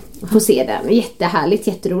kunde få se den. Jättehärligt,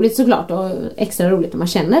 jätteroligt såklart, och extra roligt om man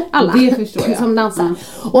känner alla som dansar.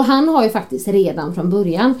 Och han har ju faktiskt redan från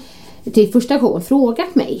början till första gången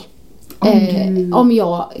frågat mig om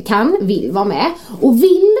jag vill vara med. Och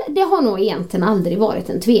det har nog egentligen aldrig varit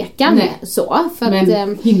en tvekan. Så, för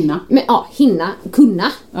men hinna,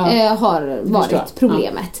 kunna har varit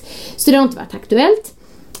problemet. Så det har inte varit aktuellt.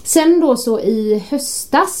 Sen då så i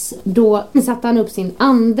höstas, då satte han upp sin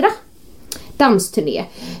andra dansturné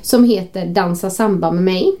som heter Dansa samba med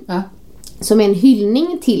mig. Ja. Som är en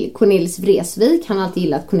hyllning till Cornelis Vreeswijk. Han har alltid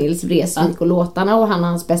gillat Cornelis Vreeswijk och låtarna. Och han och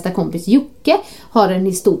hans bästa kompis Jocke har en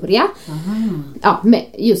historia. Ja, med,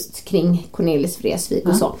 just kring Cornelis Vreeswijk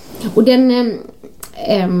och så. Och den...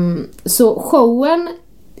 så showen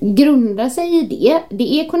grundar sig i det.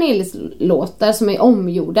 Det är Cornelis låtar som är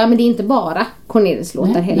omgjorda. Men det är inte bara Cornelis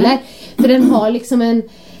låtar heller. För den har liksom en...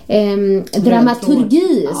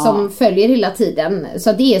 dramaturgi som följer hela tiden.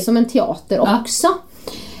 Så det är som en teater också.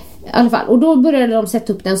 I alla fall. Och då började de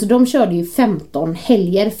sätta upp den. Så de körde ju 15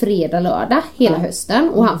 helger, fredag, lördag hela hösten.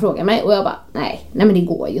 Och han frågade mig. Och jag bara, nej men det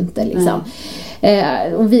går ju inte liksom.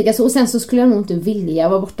 Och sen så skulle jag nog inte vilja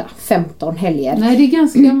vara borta 15 helger. Nej, det är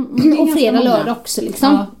ganska och fredag, lördag också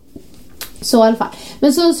liksom. Ja. Så i alla fall.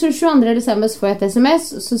 Men så 22 december så får jag ett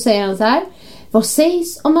sms. Så säger han så här: vad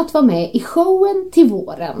sägs om att vara med i showen till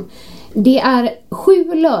våren? Det är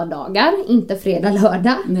 7 lördagar, inte fredag,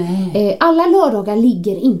 lördag. Alla lördagar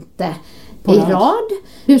ligger inte på rad.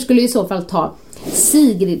 Du skulle i så fall ta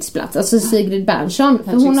Sigrids plats, alltså Sigrid Bernson.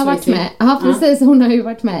 För hon har varit med. Ja, precis. Hon har ju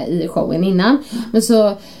varit med i showen innan. Men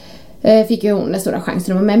så fick ju hon den stora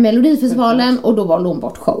chansen att vara med i Melodifestivalen. Och då valde hon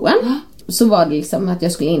bort showen. Så var det liksom att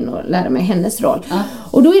jag skulle in och lära mig hennes roll.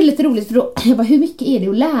 Och då är det lite roligt för då, jag bara, hur mycket är det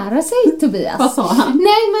att lära sig, Tobias? Vad sa han?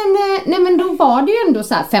 Nej men då var det ju ändå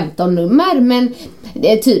så här 15 nummer. Men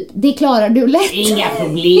typ, det klarar du lätt.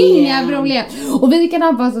 Inga problem. Och vi kan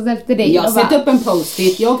anpassa oss efter det. Jag sätter upp en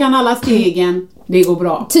post-it. Jag kan alla stegen. Det går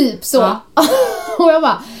bra. Typ så. Och jag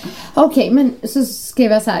bara, okej, men så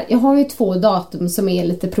skrev jag så här: jag har ju 2 datum som är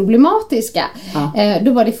lite problematiska.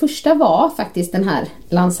 Då var det första var faktiskt den här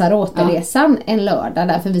Lanzarote-resan en lördag,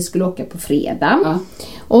 därför vi skulle åka på fredag.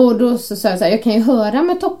 Och då så sa jag så här: jag kan ju höra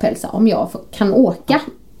med Topphälsa om jag kan åka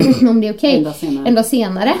om det är okej. En dag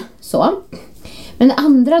senare. Så. Men det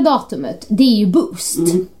andra datumet, det är ju Boost.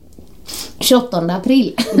 28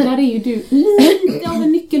 april. Och där är ju du lite av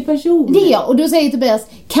en nyckelperson. Det är jag. Och då säger Tobias,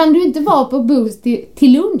 kan du inte vara på Boost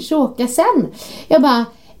till lunch och åka sen? Jag bara,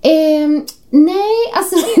 nej,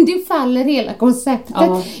 alltså det faller hela konceptet.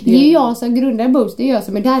 Det är ju jag som grundar Boost, det är jag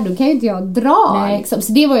som är där, då kan ju inte jag dra. Liksom.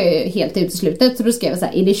 Så det var ju helt uteslutet. Så då skrev jag så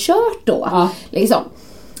här, är det kört då? Liksom.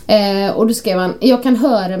 Och då skrev han, jag kan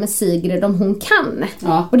höra med Sigrid om hon kan.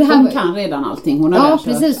 Och det här hon kan redan allting. Hon har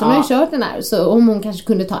precis, hon har ju kört den här. Så om hon kanske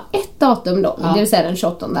kunde ta ett datum då, det vill säga den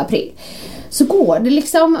 28 april. Så går det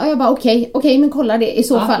liksom. Och jag bara okej, men kolla det. I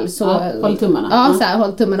så fall så håll tummarna. Så här,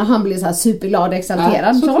 håll tummarna. Han blir så här superglad och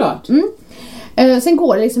exalterad. Såklart. Sen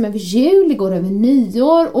går det liksom över jul, det går över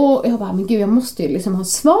nyår. Och jag bara, men gud, jag måste ju liksom ha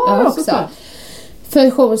svar också. Såklart. För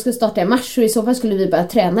showen skulle starta i mars. Och i så fall skulle vi börja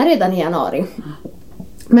träna redan i januari.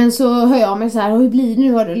 Men så hör jag mig så här, hur blir det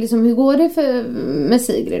nu? Liksom, hur går det med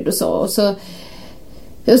Sigrid och så? Och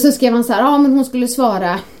så skrev han så här, men hon skulle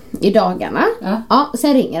svara i dagarna.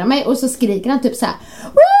 Sen ringer han mig och så skriker han typ så här: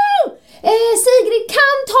 woo! Sigrid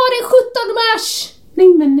kan ta den 17 mars! Nej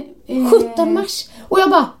men... 17 mars! Och jag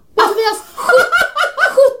bara, Tobias,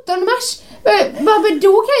 17 mars! Men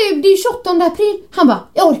då kan ju, det är 28 april. Han bara,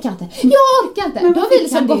 jag orkar inte. Men då har vi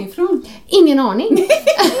liksom gått ifrån? Ingen aning.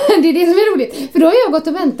 Det är det som är roligt. För då har jag gått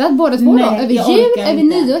och väntat båda 2 dagar. Över jul, över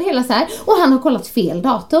nyår, hela så här. Och han har kollat fel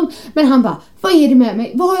datum. Men han bara, vad är det med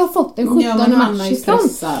mig? Vad har jag fått den 17 mars ifrån?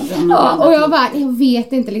 Och jag bara, jag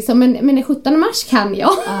vet inte liksom. Men den 17 mars kan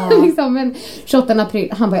jag. Liksom, men 28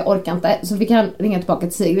 april, han bara, jag orkar inte. Så fick han ringa tillbaka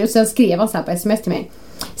till Sigrid. Och sen skrev han så här på sms till mig: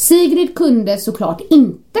 Sigrid kunde såklart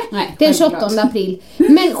inte den 28 april.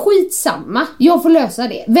 Men skitsamma, jag får lösa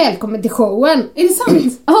det. Välkommen till showen. Är det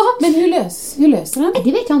sant? Ja. Men hur löser han?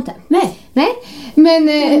 Det vet jag inte. Nej. Men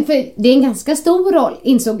för det är en ganska stor roll,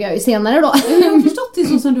 insåg jag ju senare då. Jag har förstått det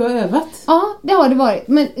så som du har övat. Ja, det har det varit.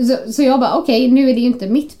 Men, så jag bara, okej, nu är det ju inte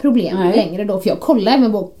mitt problem längre då. För jag kollar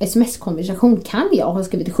även på sms-konversation. Kan jag ha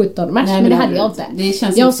skrivit 17 mars? Men det hade jag inte. Det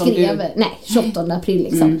känns jag som skrev, 28 april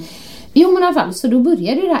liksom. Jo, men i alla fall, så då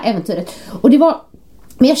började det här äventyret. Och det var,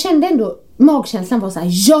 men jag kände ändå, magkänslan var så här: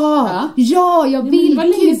 jag vill. Vad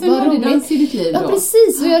länge sedan var det dans i ditt liv då? Ja,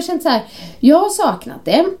 precis. Och jag kände så här, jag har saknat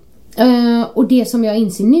det. Och det som jag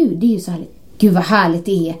inser nu, det är ju så här, gud vad härligt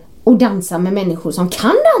det är att dansa med människor som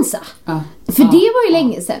kan dansa. För det var ju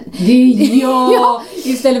länge sedan.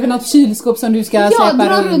 Istället för något kylskåp som du ska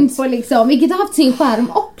släppa runt på liksom. Vilket har haft sin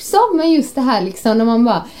skärm också. Men just det här liksom, när man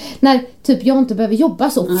bara, när typ jag inte behöver jobba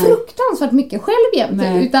så fruktansvärt mycket själv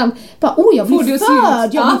jämt. Utan bara, jag blir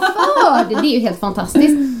förd. Det är ju helt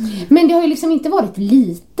fantastiskt. Men det har ju liksom inte varit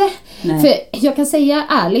lite. För jag kan säga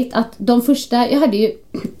ärligt att de första, jag hade ju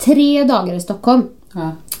 3 dagar i Stockholm.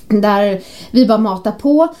 Där vi bara matar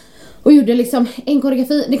på. Och gjorde liksom en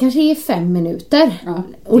koreografi, det kanske är 5 minuter. Ja,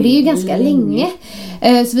 och det är ju ganska länge.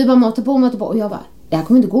 Så vi bara matar på. Och jag bara, det här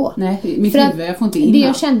kommer inte gå. Nej, mitt huvud, jag får inte in det.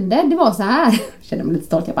 Jag kände, det var så här. Jag kände mig lite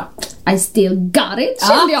stolt, jag bara, I still got it,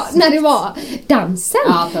 kände jag. När det var dansen.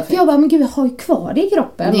 Ja, för jag bara, men gud, jag har ju kvar det i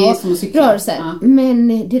kroppen. Det är som att cykla. Rörelser. Ja.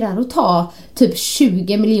 Men det där att ta typ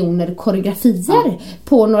 20 miljoner koreografier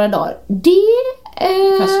på några dagar. Det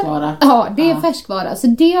färskvara. Ja, det är färskvara. Så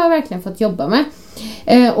det har jag verkligen fått jobba med.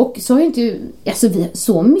 Och så har ju inte, alltså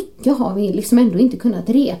så mycket har vi liksom ändå inte kunnat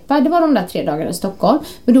repa. Det var de där 3 dagarna i Stockholm.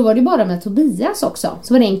 Men då var det bara med Tobias också.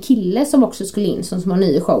 Så var det en kille som också skulle in, som var ny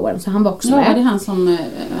i showen. Så han var också med. Ja, det är han som,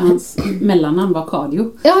 hans mellannamn var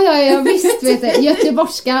Cardio. Ja, visst, vet du.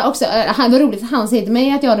 Göteborgska också. Han var roligt, han säger till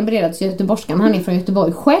mig att jag är den beredda göteborgskan. Han är från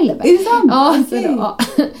Göteborg själv. Är det sant? Ja, okay. Så då, ja.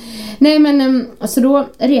 Nej, men så då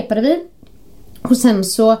repade vi. Och sen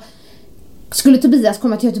så skulle Tobias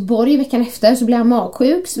komma till Göteborg veckan efter, så blev han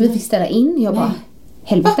magsjuk, så vi fick ställa in. Jag bara,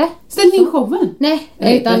 helvete. Ställde in showen? Nej,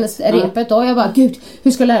 utan repet då. Jag bara, gud,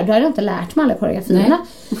 hur ska jag lära? Då hade jag inte lärt mig alla koreografierna.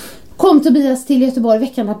 Kom Tobias till Göteborg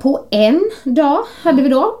veckan där på en dag hade vi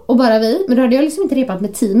då, och bara vi. Men då hade jag liksom inte repat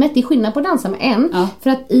med teamet. Det är skillnad på att dansa med en. Ja. För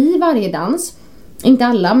att i varje dans, inte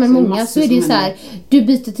alla, men så många, så är det ju så här, du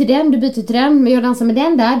byter till den, men jag dansar med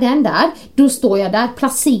den där, då står jag där,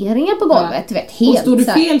 placeringar på golvet, du vet, helt. Och står du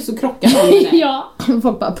fel så krockar någon med det. Ja,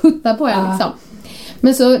 folk bara puttar på en liksom.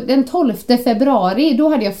 Men så den 12 februari, då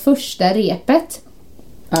hade jag första repet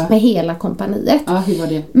med hela kompaniet. Ja, hur var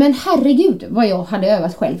det? Men herregud vad jag hade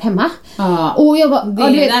övat själv hemma. Och jag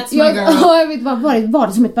bara, jag vet bara var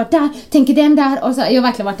det som ett bara där, tänker den där, och så jag har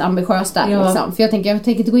verkligen varit ambitiös där liksom. För jag tänker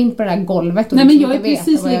inte gå in på det där golvet och nej, men jag är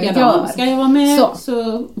precis likadan. Ska jag vara med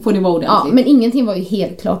så får det vara ordentligt. Ja, men ingenting var ju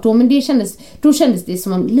helt klart då, men då kändes det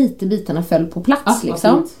som om lite bitarna föll på plats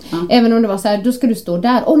liksom. Även om det var så här, då ska du stå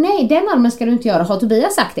där. Och nej, den armen ska du inte göra. Har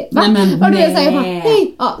Tobias sagt det? Va? Nej, men, och då jag bara,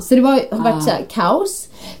 nej. Ja, så det har varit så här kaos.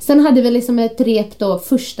 Sen hade vi liksom ett rep då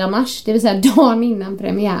 1 mars, det vill säga dagen innan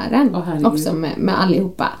premiären. Också med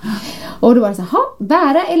allihopa. Och då var det så här,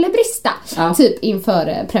 bära eller brista? Typ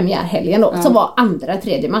inför premiärhelgen då, som var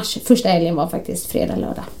 2-3 mars. Första helgen var faktiskt fredag,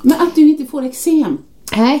 lördag. Men att du inte får eksem.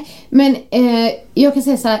 Nej, men jag kan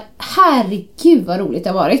säga så här, herregud vad roligt det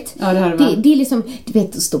har varit. Ja, det är liksom, du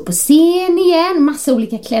vet, att stå på scen igen, massa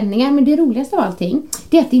olika klänningar, men det roligaste av allting,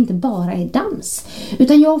 det är att det inte bara är dans,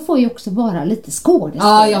 utan jag får ju också vara lite skådespelerska.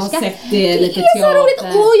 Ja, jag har sett det lite teater. Det är så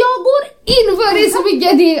roligt, och jag går in för det så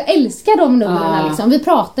mycket, jag älskar de numren liksom. Vi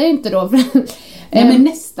pratar ju inte då nej, men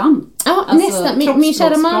nästan. Ja, alltså, nästan. Min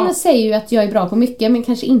kära man säger ju att jag är bra på mycket, men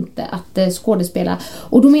kanske inte att skådespela.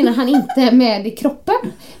 Och då menar han inte med kroppen,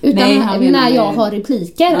 utan när jag har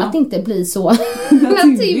repliker, att det inte blir så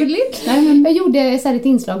naturligt. Jag gjorde så här ett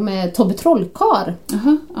inslag med Tobbe Trollkarl.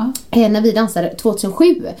 När vi dansade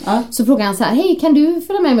 2007. Så frågade han så här, hej, kan du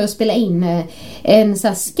följa med mig och spela in en så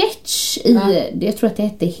här sketch i, jag tror att det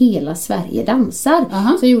hette Hela Sverige dansar,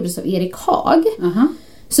 som gjordes av Erik Haag.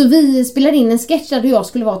 Så vi spelade in en sketch där jag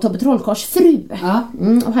skulle vara Tobbe Trollkarls fru.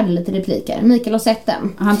 Och hade lite repliker. Mikael har sett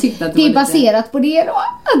den. Han tyckte att det är baserat på det då.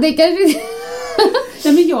 Det kanske...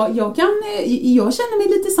 Nej, men jag känner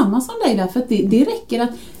mig lite samma som dig där. För att det räcker att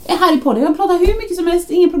här i podden, jag pratar hur mycket som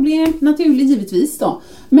helst, inga problem, naturligt givetvis då.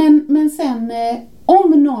 Men sen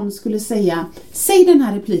om någon skulle säga, säg den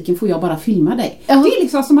här repliken, får jag bara filma dig. Det är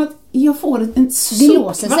liksom som att jag får en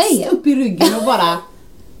sopkvast upp i ryggen och bara,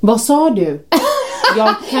 vad sa du?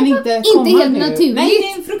 Jag kan inte komma inte helt nu. naturligt. Nej,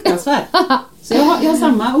 det är fruktansvärt. Så jag har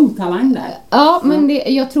samma otalang där. Ja, men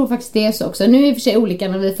jag tror faktiskt det är så också. Nu är det i och för sig olika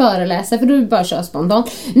när vi föreläser, för du bara kör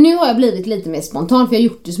spontant. Nu har jag blivit lite mer spontant, för jag har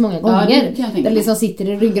gjort det så många gånger. Det liksom sitter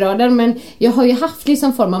i ryggraden. Men jag har ju haft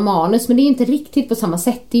liksom form av manus, men det är inte riktigt på samma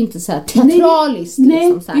sätt. Det är inte så här teatraliskt. Nej,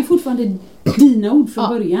 liksom, så här. Det är fortfarande dina ord från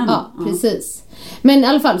början. Ja, precis. Men i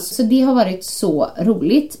alla fall, så det har varit så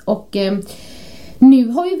roligt. Och nu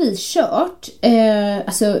har ju vi kört,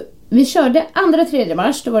 alltså vi körde 2-3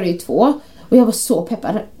 mars, då var det ju 2. Och jag var så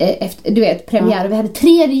peppad efter, du vet, premiär. Vi hade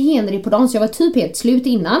 3 gener på dagen, så jag var typ helt slut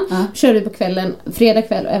innan. Körde vi på kvällen, fredag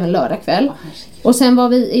kväll och även lördag kväll. Och sen var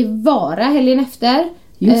vi i Vara helgen efter.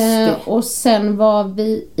 Och sen var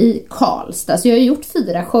vi i Karlstad. Så jag har gjort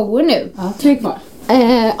 4 shower nu. 3 kvar.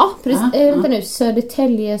 Precis. Vänta nu,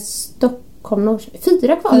 Södertälje, Stockholm,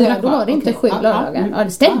 4 kvar. Då var det inte 7 lördagar. Ja,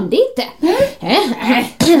 det stämde inte.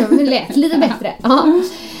 Det lät lite bättre.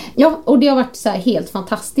 Ja, och det har varit så här helt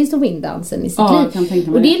fantastiskt att vinna dansen i sitt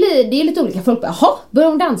liv. Och det är lite olika. Folk bara, börjar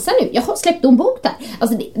hon dansa nu? Jaha, släppte hon bok där?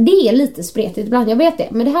 Alltså det är lite spretigt ibland, jag vet det.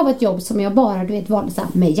 Men det här var ett jobb som jag bara, valde så här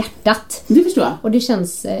med hjärtat. Det förstår jag. Och det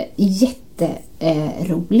känns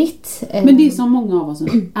jätteroligt. Men det är som många av oss.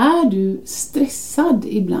 Är du stressad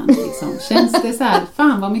ibland liksom? Känns det så här,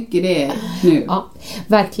 fan vad mycket det är nu? Ja,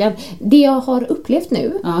 verkligen. Det jag har upplevt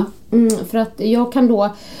nu, för att jag kan då,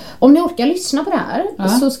 om ni orkar lyssna på det här,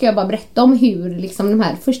 så ska jag bara berätta om hur liksom de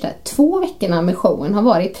här första 2 veckorna med showen har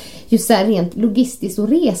varit. Just så här rent logistiskt och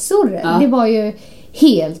resor. Det var ju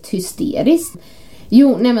helt hysteriskt.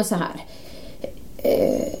 Jo, nej men så här.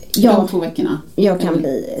 De 2 veckorna. Jag kan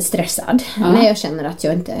bli stressad när jag känner att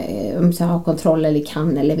jag inte har kontroll eller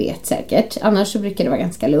kan eller vet säkert. Annars så brukar det vara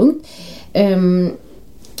ganska lugnt.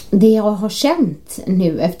 Det jag har känt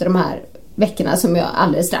nu efter de här veckorna som jag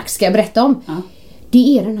alldeles strax ska berätta om,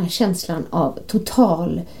 det är den här känslan av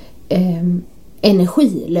total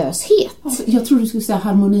energilöshet. Jag trodde du skulle säga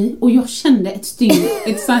harmoni och jag kände ett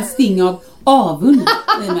sting av avund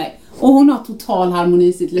i mig. Och hon har total harmoni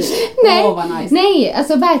i sitt liv. Nej,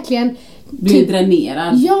 alltså verkligen. Du är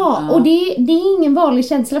dränerad. Ja, och det är ingen vanlig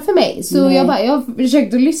känsla för mig. Så jag har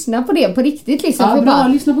försökt att lyssna på det på riktigt. Liksom, ja, bra,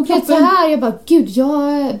 lyssna på kroppen. Så här, jag bara, gud,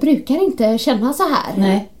 jag brukar inte känna så här.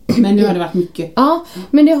 Nej, men nu har det varit mycket. Ja,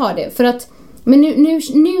 men det har det. För att, men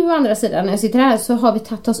nu å andra sidan, när jag sitter här så har vi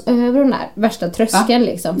tagit oss över den där värsta tröskeln.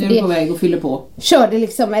 Liksom. Nu är du på väg och fyller på. Körde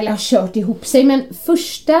liksom, eller har kört ihop sig. Men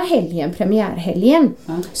första helgen, premiärhelgen,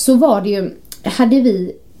 så var det ju, hade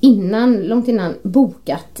vi långt innan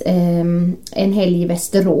bokat en helg i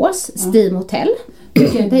Västerås, Steam Hotel.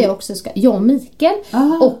 Där jag också ska, jag och Mikael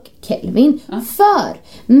och Kelvin. För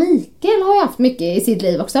Mikael har ju haft mycket i sitt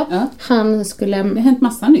liv också. Han skulle det har hänt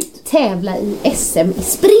massa nytt. Tävla i SM i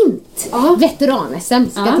sprint. Veteran-SM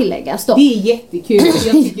ska tilläggas då. Det är jättekul.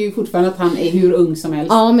 Jag tycker ju fortfarande att han är hur ung som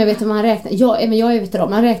helst. Ja, men jag vet om han räknar. Jag är veteran.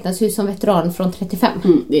 Man räknas ju som veteran från 35.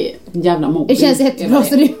 Det är jävla mobbing. Det känns jättebra.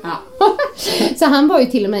 Så han var ju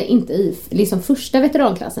till och med inte i liksom första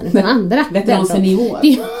veteranklassen utan andra. Veteran senior.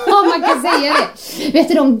 Ja, man kan säga det.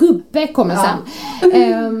 Veteran gubbe kommer sen.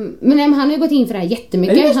 Men han har ju gått in för det här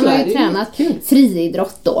jättemycket. Han har ju tränat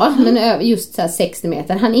friidrott då. Men just så här 60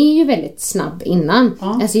 meter. Han är ju väldigt snabb innan.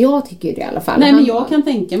 Alltså jag tycker ju det i alla fall. Nej, men jag kan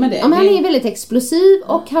tänka mig det. Ja, men han är väldigt explosiv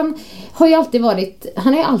och han har ju alltid varit,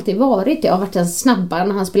 jag har varit en snabbare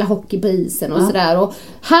när han spelar hockey på isen och sådär. Och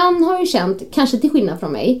han har ju känt, kanske till skillnad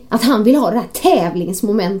från mig, att han vill ha det här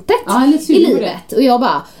tävlingsmomentet i livet. Och jag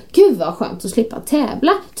bara, gud vad skönt att slippa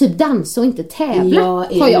tävla. Typ dansa och inte tävla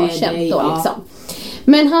har jag känt då liksom.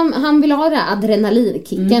 Men han vill ha den här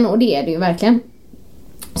adrenalinkicken och det är det ju verkligen.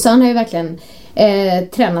 Så han har ju verkligen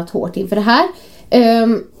tränat hårt inför det här.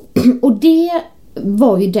 Och det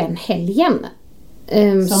var ju den helgen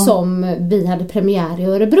som vi hade premiär i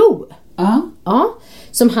Örebro. Ja,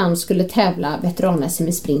 som han skulle tävla veteran-SM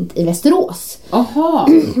i sprint i Västerås.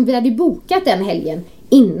 Vi hade bokat den helgen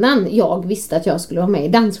innan jag visste att jag skulle vara med i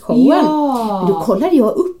dansshowen. Då kollade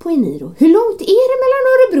jag upp på Eniro. Hur långt är det mellan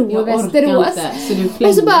Örebro och Västerås?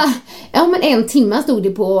 Och så bara, men 1 timme stod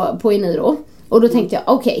det på Eniro. Och då tänkte jag,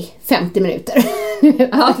 okej, 50 minuter.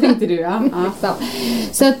 Ja, tänkte du,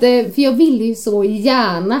 Så att, för jag ville ju så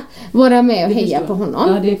gärna vara med och heja på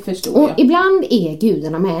honom. Ja, det förstår jag. Och ibland är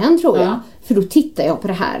gudarna med en, tror jag. För då tittar jag på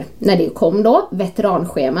det här, när det kom då,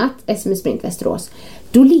 veteranschemat, SM Sprint Västerås.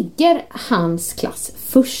 Då ligger hans klass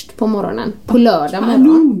först på morgonen, på lördag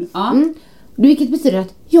morgon. Vilket betyder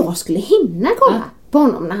att jag skulle hinna kolla på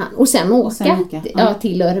honom när han, och sen åka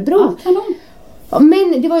till Örebro.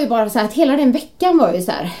 Men det var ju bara så här att hela den veckan var ju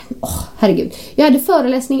så här, herregud. Jag hade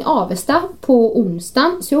föreläsning i Avesta på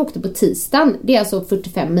onsdagen, så jag åkte på tisdagen. Det är alltså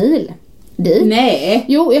 45 mil dit. Nej.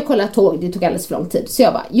 Jo, jag kollade tåg, det tog alldeles för lång tid. Så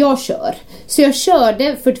jag bara, jag kör. Så jag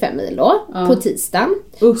körde 45 mil då, på tisdagen.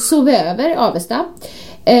 Sov över i Avesta.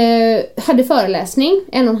 Hade föreläsning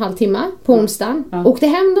 1,5 timme på onsdagen. Åkte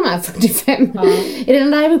hem de här 45. I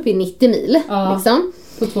den där uppe i 90 mil. Liksom.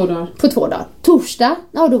 På 2 dagar. På 2 dagar. Torsdag,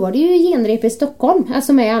 då var det ju genrep i Stockholm.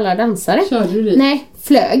 Alltså med alla dansare. Körde du dit? Nej,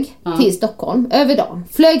 flög till Stockholm över dagen.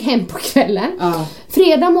 Flög hem på kvällen.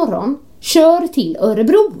 Fredag morgon, kör till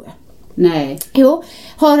Örebro. Nej. Jo,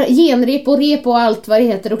 har genrep och rep och allt vad det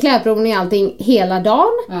heter. Och klädprovning och allting hela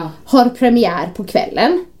dagen. Har premiär på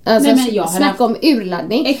kvällen. Alltså snacka om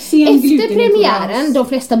urladdning. Efter premiären, de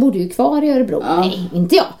flesta bodde ju kvar i Örebro. Nej,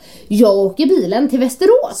 inte jag. Jag åker bilen till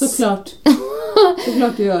Västerås. Såklart.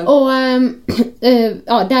 Såklart du gör. Och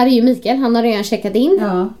där är ju Mikael. Han har redan checkat in.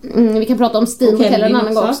 Vi kan prata om Steam Hotel en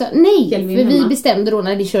annan gång också. Nej, Kelvin för vi bestämde då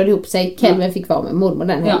när de körde ihop sig. Kelvin fick vara med mormor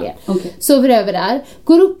den helgen. Så vi över där.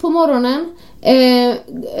 Går upp på morgonen.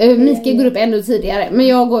 Mikael går upp ännu tidigare. Men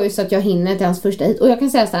jag går ju så att jag hinner till hans första hit. Och jag kan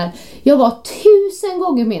säga så här: jag var 1000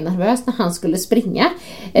 gånger mer nervös när han skulle springa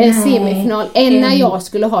semifinal än när jag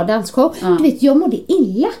skulle ha dansshow. Du vet, jag mådde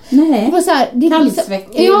illa. Det var så här,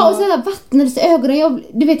 kallsvettig. Ja, och så här vattnades i ögonen.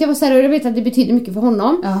 Jag var så här, och jag vet att det betyder mycket för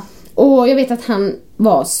honom. Och jag vet att han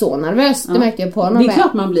var så nervös. Det märkte jag på honom. Det är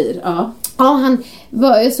klart man blir. Ja, han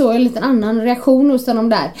var så en liten annan reaktion hos honom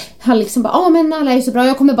där. Han liksom bara, men alla är så bra,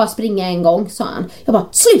 jag kommer bara springa en gång, sa han. Jag bara,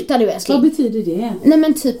 sluta du älskling. Vad betyder det? Nej,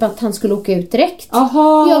 men typ att han skulle åka ut direkt.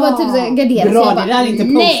 Aha. Jag var typ så garderad. Bra, så jag bara, det där är inte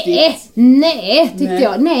postigt. Nej, tyckte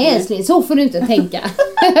jag. Nej älskling, så får du inte tänka.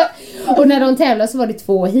 Och när de tävlade så var det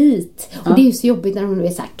 2 hit. Och det är ju så jobbigt när de är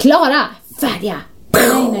så här, klara, färdiga.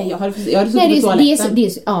 Nej, jag hade suttit på toaletten.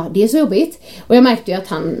 Det är så jobbigt. Och jag märkte ju att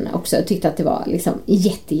han också tyckte att det var liksom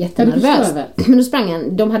jättenervöst. Men då sprang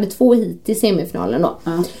han, de hade 2 hit i semifinalen då.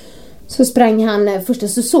 Så sprang han första,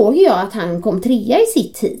 så såg jag att han kom 3 i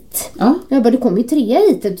sitt hit. Jag bara, du kom ju 3 i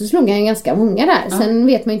hitet. Då slog han ganska många där. Sen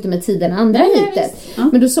vet man ju inte med tiden andra hitet.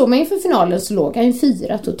 Men då såg man ju för finalen så låg han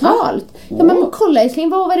 4 totalt. Ja, men kolla älskling,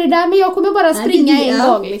 vad var det där? Men jag kommer bara springa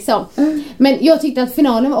en gång liksom. Men jag tyckte att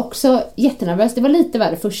finalen var också jättenervös. Det var lite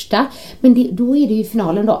värre första. Men då är det ju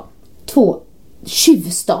finalen då 2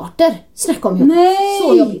 tjuvstarter. Snacka om jobbigt.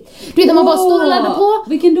 Så jobbigt. Du vet, man bara står och laddar på.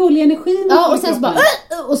 Vilken dålig energi. Och sen så bara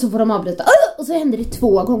och så får de avbryta. Och så hände det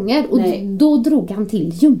 2 gånger. Och då drog han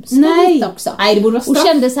till ljumsken lite också. Nej, det borde vara straff. Och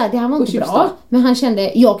kände så här, det här var inte bra. Men han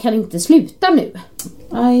kände, jag kan inte sluta nu.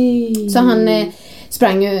 Så han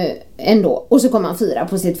sprang ju ändå. Och så kom han 4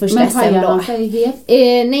 på sitt första SM då. Han sig helt?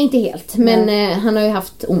 Nej, inte helt. Men han har ju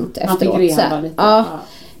haft ont efteråt.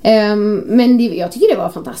 Men jag tycker det var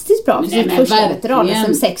fantastiskt bra för sitt första veteran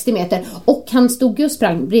som 60 meter. Och han stod ju och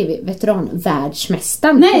sprang bredvid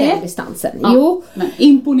veteranvärldsmästaren på den distansen. Jo. Men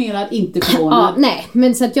imponerad, inte förvånad. Nej,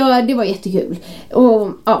 men så att det var jättekul. Och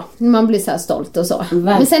man blir så här stolt och så. Verkligen.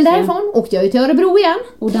 Men sen därifrån åkte jag ut till Örebro igen.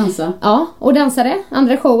 Och dansa. Ja, och dansade.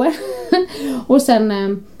 Andra shower. Och sen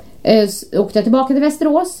åkte jag tillbaka till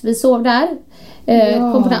Västerås. Vi sov där.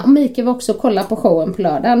 Och Mikael var också och kollade på showen på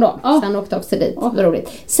lördagen då. Så han åkte också dit, det var roligt.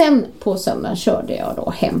 Sen på söndagen körde jag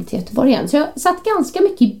då hem till Göteborg igen. Så jag satt ganska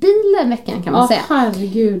mycket i bilen veckan kan man säga.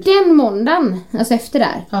 Herregud. Den måndagen, alltså efter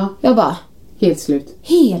där, jag bara Helt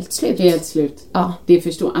slut. Ja. Det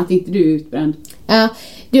förstår att inte du är utbränd. Ja,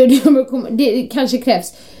 det kanske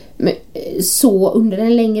krävs så under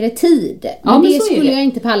en längre tid. Men det skulle jag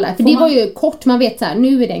inte palla. För det var ju kort, man vet så här,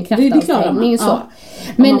 nu är det en kraftansträngning så.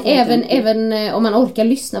 Men även om man orkar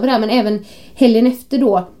lyssna på det här, men även helgen efter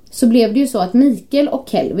då så blev det ju så att Mikael och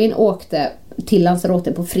Kelvin åkte till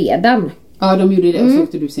Lanzarote på fredagen. Ja, de gjorde det och så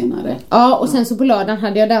åkte du senare. Ja, och sen så på lördagen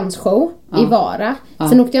hade jag dansshow i Vara.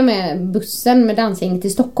 Sen åkte jag med bussen med dansgänget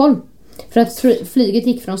till Stockholm. För att flyget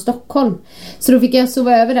gick från Stockholm. Så då fick jag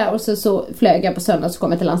sova över där och så flög jag på söndag och så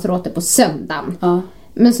kom jag till Lanzarote på söndagen.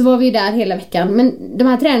 Men så var vi där hela veckan. Men de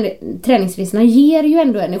här träningsresorna ger ju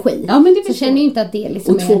ändå energi. Ja, men det så känner ju inte att det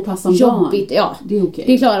liksom och 2 pass om jobbigt. Dagen. Ja, det är okej.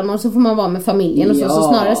 Det klarar man. Och så får man vara med familjen och så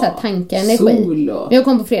snarare så här tanka energi. Jag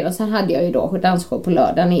kom på fredag, så hade jag ju då dansshow på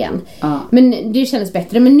lördagen igen. Men det kändes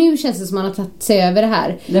bättre. Men nu känns det som att man har tagit sig över det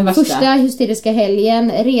här. Första hysteriska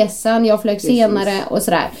helgen, resan, jag flög senare och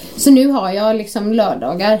sådär. Så nu har jag liksom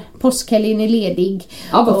lördagar. Påskhelgen är ledig.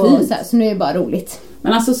 Ja, vad fint. Så nu är det bara roligt.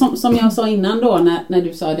 Men alltså som jag sa innan då när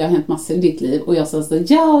du sa att det har hänt massor i ditt liv och jag sa så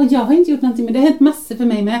jag har inte gjort någonting men det har hänt massor för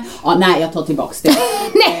mig med. Nej, jag tar tillbaks det.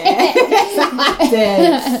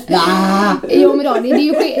 Jo men då,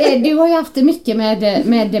 du har ju haft det mycket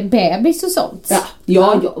med bebis och sånt.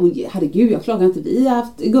 Herregud, jag klagar inte. Vi har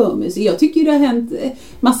haft gummis. Jag tycker ju det har hänt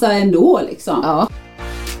massa ändå liksom. Ja.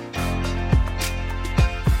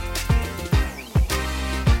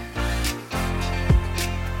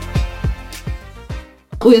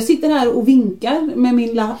 Och jag sitter här och vinkar med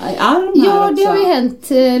min arm. Ja, det har ju hänt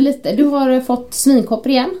lite. Du har fått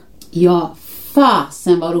svinkoppor igen. Ja,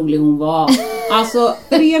 fasen vad rolig hon var. Alltså,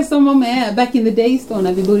 för er som var med back in the days då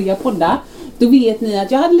när vi började podda, då vet ni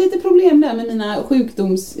att jag hade lite problem där med mina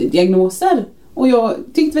sjukdomsdiagnoser. Och jag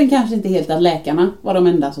tyckte väl kanske inte helt att läkarna var de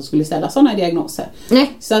enda som skulle ställa sådana diagnoser.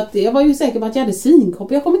 Nej. Så att jag var ju säker på att jag hade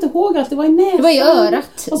svinkoppor. Jag kommer inte ihåg allt, det var i näsan. Det var i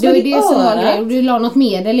örat. Och det var det som var grejen. Du la något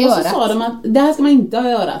medel i örat. Och så sa de att det här ska man inte ha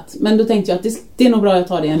i örat. Men då tänkte jag att det är nog bra att jag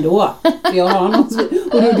tar det ändå. För jag har något.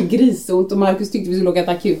 Och det gjorde grisont och Marcus tyckte vi skulle åka till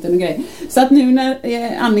akuten och grejer. Så att nu när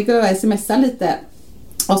Annika och jag smsar lite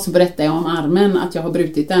och så berättar jag om armen att jag har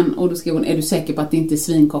brutit den. Och då skrev hon, är du säker på att det inte är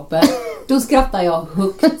svinkoppor? Då skrattar jag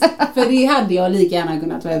högt. För det hade jag lika gärna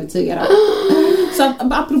kunnat vara övertygad om. Så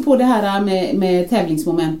att, apropå det här med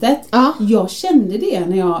tävlingsmomentet. Jag kände det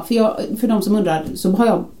när för de som undrar så har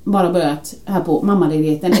jag bara börjat här på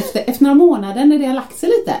mammaledigheten. Efter några månader när det har lagt sig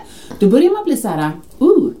lite. Då börjar man bli så här,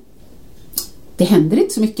 det händer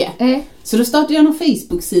inte så mycket. Så då startade jag någon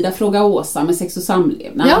Facebook-sida, Fråga Åsa med sex och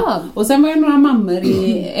samlevnad. Och sen var det några mammor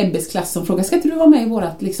i Ebbes klass som frågade, ska inte du vara med i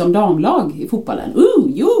vårat liksom, damlag i fotbollen?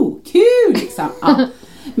 Kul liksom.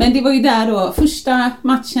 Men det var ju där då,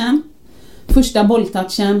 första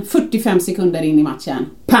bolltouchen, 45 sekunder in i matchen.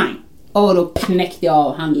 Pang! Och då knäckte jag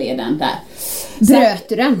av handleden där. Bröt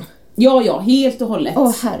du den? Ja, helt och hållet.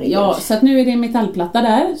 Herregud. Ja, så att nu är det en metallplatta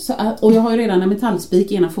där. Och jag har ju redan en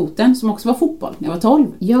metallspik i ena foten som också var fotboll när jag var 12.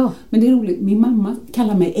 Ja. Men det är roligt, min mamma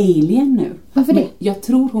kallar mig alien nu. Varför det? Jag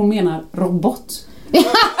tror hon menar robot.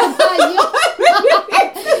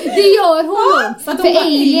 Det gör hon. För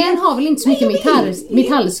alien har väl inte så mycket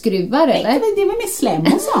metallskruvar eller? Det var mer slem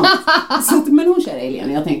och sånt. Men hon kör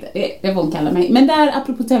alien. Jag tänkte, det får hon kalla mig. Men där,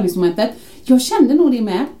 apropå tävlingsmomentet, jag kände nog det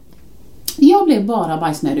med. Jag blev bara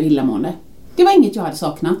bajsnödig och illamående. Det var inget jag hade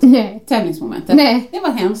saknat. Tävlingsmomentet. Det var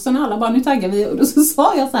hemskt. Så när alla bara, nu taggar vi. Och då så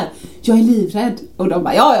sa jag så här, jag är livrädd. Och de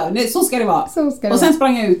bara, ja, så ska det vara. Och sen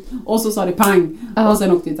sprang jag ut. Och så sa det pang. Och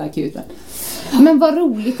sen åkte jag till akuten. Men vad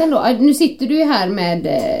roligt ändå. Nu sitter du ju här med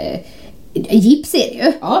gips är det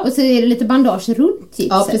ju. Ja. Och så är det lite bandage runt gipset.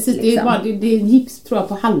 Ja, precis. Liksom. Det är gips tror jag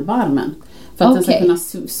på halva armen. För att den ska kunna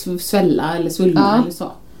svälla eller svullna eller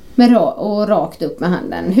så. Men och rakt upp med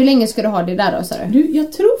handen. Hur länge ska du ha det där då, sa du?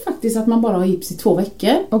 Jag tror faktiskt att man bara har gips i 2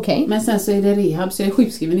 veckor. Okay. Men sen så är det rehab, så jag är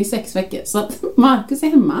sjukskriven i 6 veckor. Så att Marcus är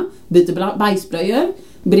hemma, byter bajsblöjor,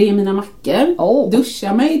 brer mina mackor,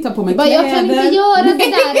 duschar mig, tar på mig kläder. Jag kan inte göra det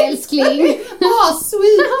där, älskling.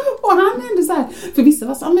 Sweet. Och han ändå så här, för vissa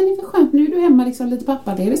var så, men det är för skönt, nu är du hemma liksom lite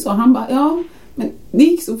pappa, det är det så. Han bara, men det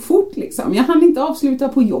gick så fort liksom. Jag hann inte avsluta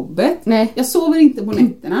på jobbet. Nej. Jag sover inte på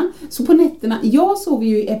nätterna. Så på nätterna, jag sover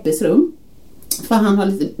ju i Ebbes rum. För han har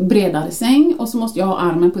lite bredare säng. Och så måste jag ha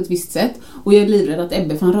armen på ett visst sätt. Och jag är livrädd att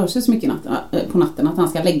Ebbe, för han rör sig så mycket på natten, att han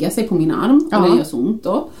ska lägga sig på min arm. Och det gör så ont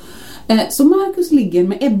då. Så Marcus ligger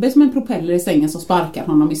med Ebbe som en propeller i sängen som sparkar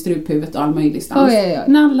honom i struphuvudet och all möjlig stans.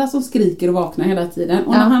 Nalla som skriker och vaknar hela tiden.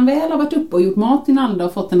 Och när han väl har varit uppe och gjort mat till Nalla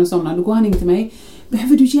och fått henne att somna, då går han in till mig.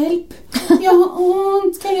 Behöver du hjälp? Jag har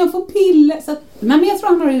ont, kan jag få piller? Så att, men jag tror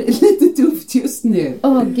han har det lite tufft just nu.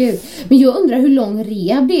 Gud. Men jag undrar hur lång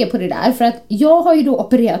rehab det är på det där. För att jag har ju då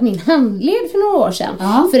opererat min handled för några år sedan.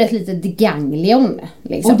 För ett litet ganglion.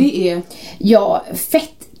 Liksom. Och det är? Ja,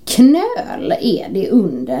 fettknöl är det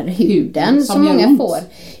under huden som många ont. Får.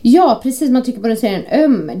 Ja, precis. Man tycker på den ser en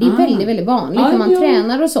öm. Det är väldigt, väldigt vanligt när man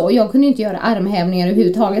tränar och så. Jag kunde inte göra armhävningar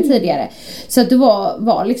överhuvudtaget tidigare. Så att det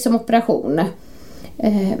var liksom operation.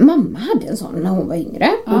 Mamma hade en sån när hon var yngre.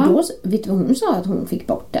 Och då, vet du vad hon sa att hon fick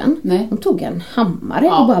bort den? Nej. Hon tog en hammare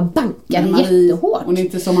och bara bankade jättehårt. Hon är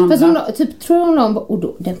inte som andra. Fast hon typ, tror hon och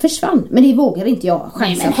då, den försvann. Men det vågar inte jag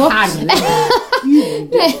chansa på.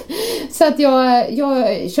 Nej. Så att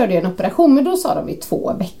jag körde en operation. Men då sa de i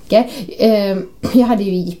 2 veckor. Jag hade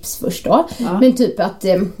ju gips först då. Men typ att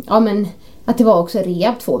att det var också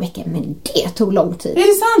rehab 2 veckor. Men det tog lång tid. Är det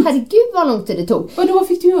sant? Herregud vad lång tid det tog. Och då, vad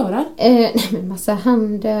fick du göra? Massa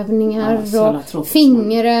handövningar och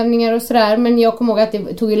fingerövningar och sådär. Men jag kommer ihåg att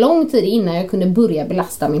det tog lång tid innan jag kunde börja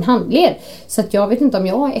belasta min handled. Så att jag vet inte om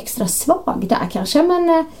jag är extra svag där kanske.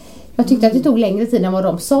 Men jag tyckte att det tog längre tid än vad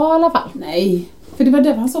de sa i alla fall. Nej, för det var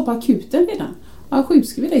det han sa på akuten redan. Jag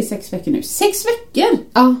sjukskriver dig i 6 veckor nu. 6 veckor?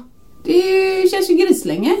 Ja. Det känns ju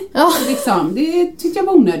grislänge. Ja. Liksom. Det tyckte jag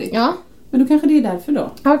var onödigt. Ja. Men då kanske det är därför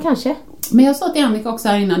då. Ja, kanske. Men jag sa till Annika också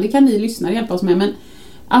här innan, det kan ni lyssnare hjälpa oss med. Men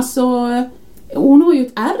alltså, hon har ju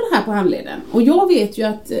ett ärr här på handleden. Och jag vet ju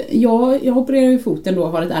att jag opererar ju foten då och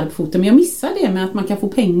har ett ärr på foten. Men jag missar det med att man kan få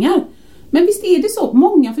pengar. Men visst är det så,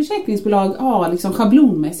 många försäkringsbolag har liksom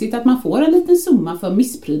schablonmässigt att man får en liten summa för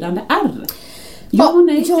missprydande ärr.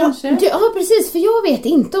 Kanske. Ja, precis, för jag vet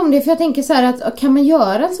inte om det. För jag tänker så här att kan man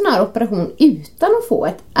göra en sån här operation utan att få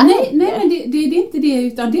ett ärr? Nej, men det är inte det,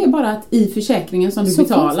 utan det är bara att i försäkringen som du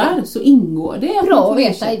betalar så ingår det. Bra att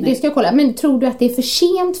veta, det ska jag kolla. Men tror du att det är för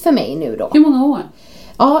sent för mig nu då? Hur många år?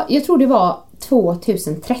 Ja, jag tror det var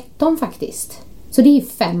 2013 faktiskt. Så det är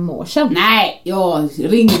 5 år sedan. Nej, jag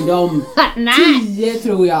ringde om 10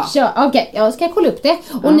 tror jag. Okej, jag ska kolla upp det.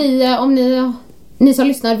 Och om ni som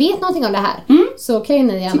lyssnar vet någonting om det här så kan ju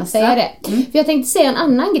ni gärna säga det. För jag tänkte säga en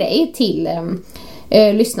annan grej till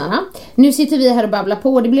lyssnarna. Nu sitter vi här och babblar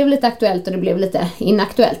på. Det blev lite aktuellt och det blev lite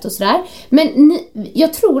inaktuellt och sådär. Men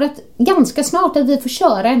jag tror att ganska snart att vi får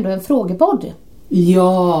köra ändå en frågepodd.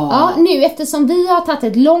 Ja, nu eftersom vi har tagit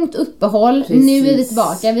ett långt uppehåll. Precis. Nu är vi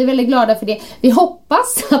tillbaka. Vi är väldigt glada för det. Vi hoppas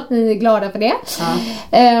hoppas att ni är glada för det.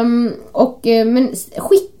 Men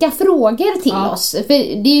skicka frågor till oss.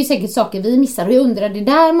 För det är ju säkert saker vi missar. Och jag undrar det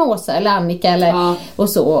där med Åsa eller Annika eller och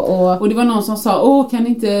så. Och det var någon som sa, kan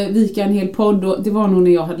inte vika en hel podd? Och det var nog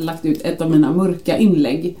när jag hade lagt ut ett av mina mörka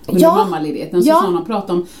inlägg under mammaledigheten. Så sa någon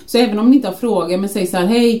prata om, så även om ni inte har frågor, men säg så här,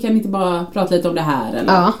 hej, kan ni inte bara prata lite om det här?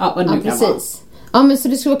 Eller vad det nu kan vara. Ja, men så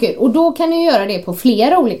det ska vara kul. Och då kan ni göra det på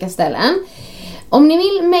flera olika ställen. Om ni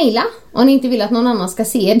vill mejla, om ni inte vill att någon annan ska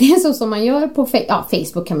se det så som man gör på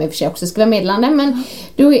Facebook kan man i och för sig också skriva meddelande. Men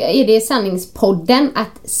då är det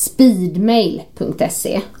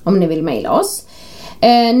sanningspodden@speedmail.se om ni vill mejla oss.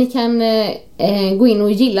 Ni kan gå in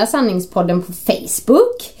och gilla Sanningspodden på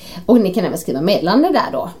Facebook. Och ni kan även skriva meddelande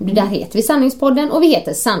där då. Där heter vi Sanningspodden och vi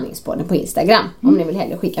heter Sanningspodden på Instagram. Om ni vill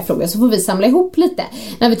hellre skicka frågor så får vi samla ihop lite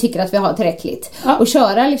när vi tycker att vi har tillräckligt. Och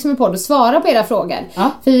köra liksom en podd och svara på era frågor.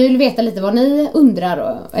 För vi vill veta lite vad ni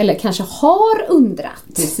undrar eller kanske har undrat.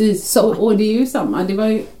 Precis, så. Och det är ju samma. Det var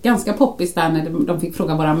ju ganska poppis där när de fick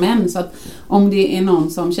fråga våra män. Så att om det är någon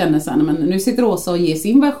som känner sig, men nu sitter Åsa och ger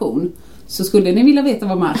sin version. Så skulle ni vilja veta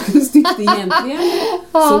vad Marcus tyckte egentligen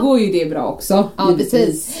så går ju det bra också. Ja,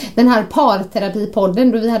 precis. Den här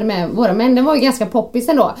parterapipodden då vi hade med våra män, den var ju ganska poppis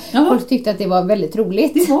ändå. Folk tyckte att det var väldigt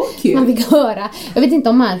roligt. Det var kul. Man fick höra. Jag vet inte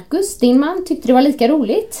om Marcus, din man, tyckte det var lika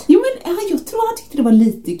roligt. Jo, men jag tror han tyckte det var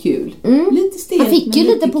lite kul. Lite stelt. Han fick ju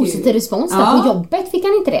lite positiv respons där på jobbet, fick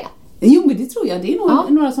han inte det? Jo, men det tror jag. Det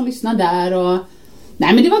är några som lyssnar där och...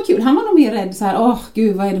 Nej, men det var kul. Han var nog mer rädd så här,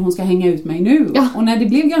 gud, vad är det hon ska hänga ut mig nu? Ja. Och när det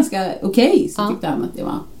blev ganska okej så tyckte han att det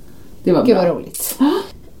var gud, bra. Vad roligt.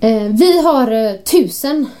 Vi har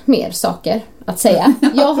 1000 mer saker att säga.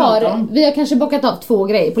 Vi har kanske bockat av 2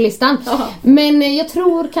 grejer på listan. Men jag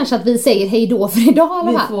tror kanske att vi säger hej då för idag.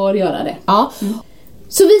 Eller? Vi får göra det. Ja.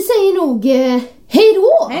 Så vi säger nog hej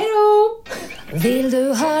då. Hej då. Vill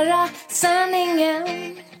du höra sanningen?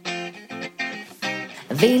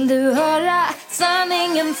 Vill du höra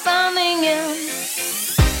sanningen?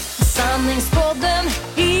 Sanningspodden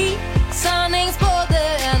i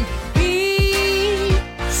Sanningspodden i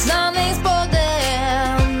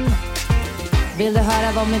Sanningspodden. Vill du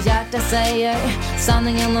höra vad mitt hjärta säger?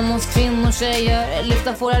 Sanningen om oss kvinnor, tjejer.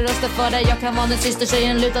 Lyfta våra röster för dig. Jag kan vara din syster,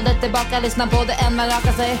 tjejen. Luta dig tillbaka, lyssna på det än man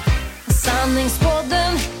rakar sig.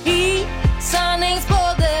 Sanningspodden i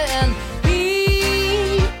Sanningspodden i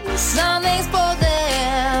Sanningspodden.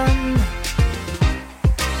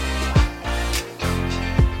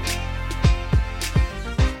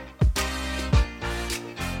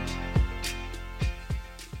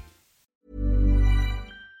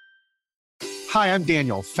 Hi, I'm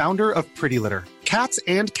Daniel, founder of Pretty Litter. Cats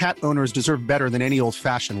and cat owners deserve better than any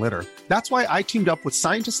old-fashioned litter. That's why I teamed up with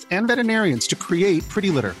scientists and veterinarians to create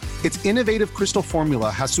Pretty Litter. Its innovative crystal formula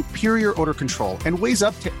has superior odor control and weighs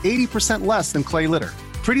up to 80% less than clay litter.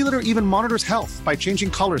 Pretty Litter even monitors health by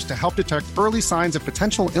changing colors to help detect early signs of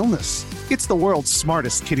potential illness. It's the world's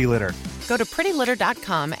smartest kitty litter. Go to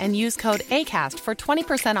prettylitter.com and use code ACAST for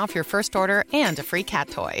 20% off your first order and a free cat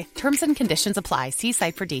toy. Terms and conditions apply. See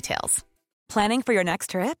site for details. Planning for your next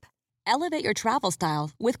trip? Elevate your travel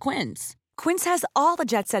style with Quince. Quince has all the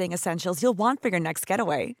jet-setting essentials you'll want for your next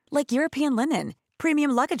getaway, like European linen,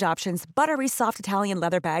 premium luggage options, buttery soft Italian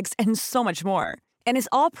leather bags, and so much more. And is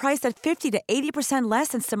all priced at 50 to 80% less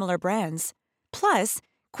than similar brands. Plus,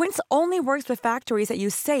 Quince only works with factories that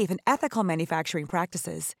use safe and ethical manufacturing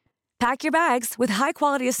practices. Pack your bags with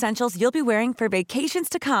high-quality essentials you'll be wearing for vacations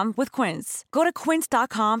to come with Quince. Go to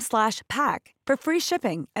quince.com/pack for free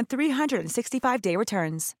shipping and 365-day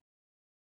returns.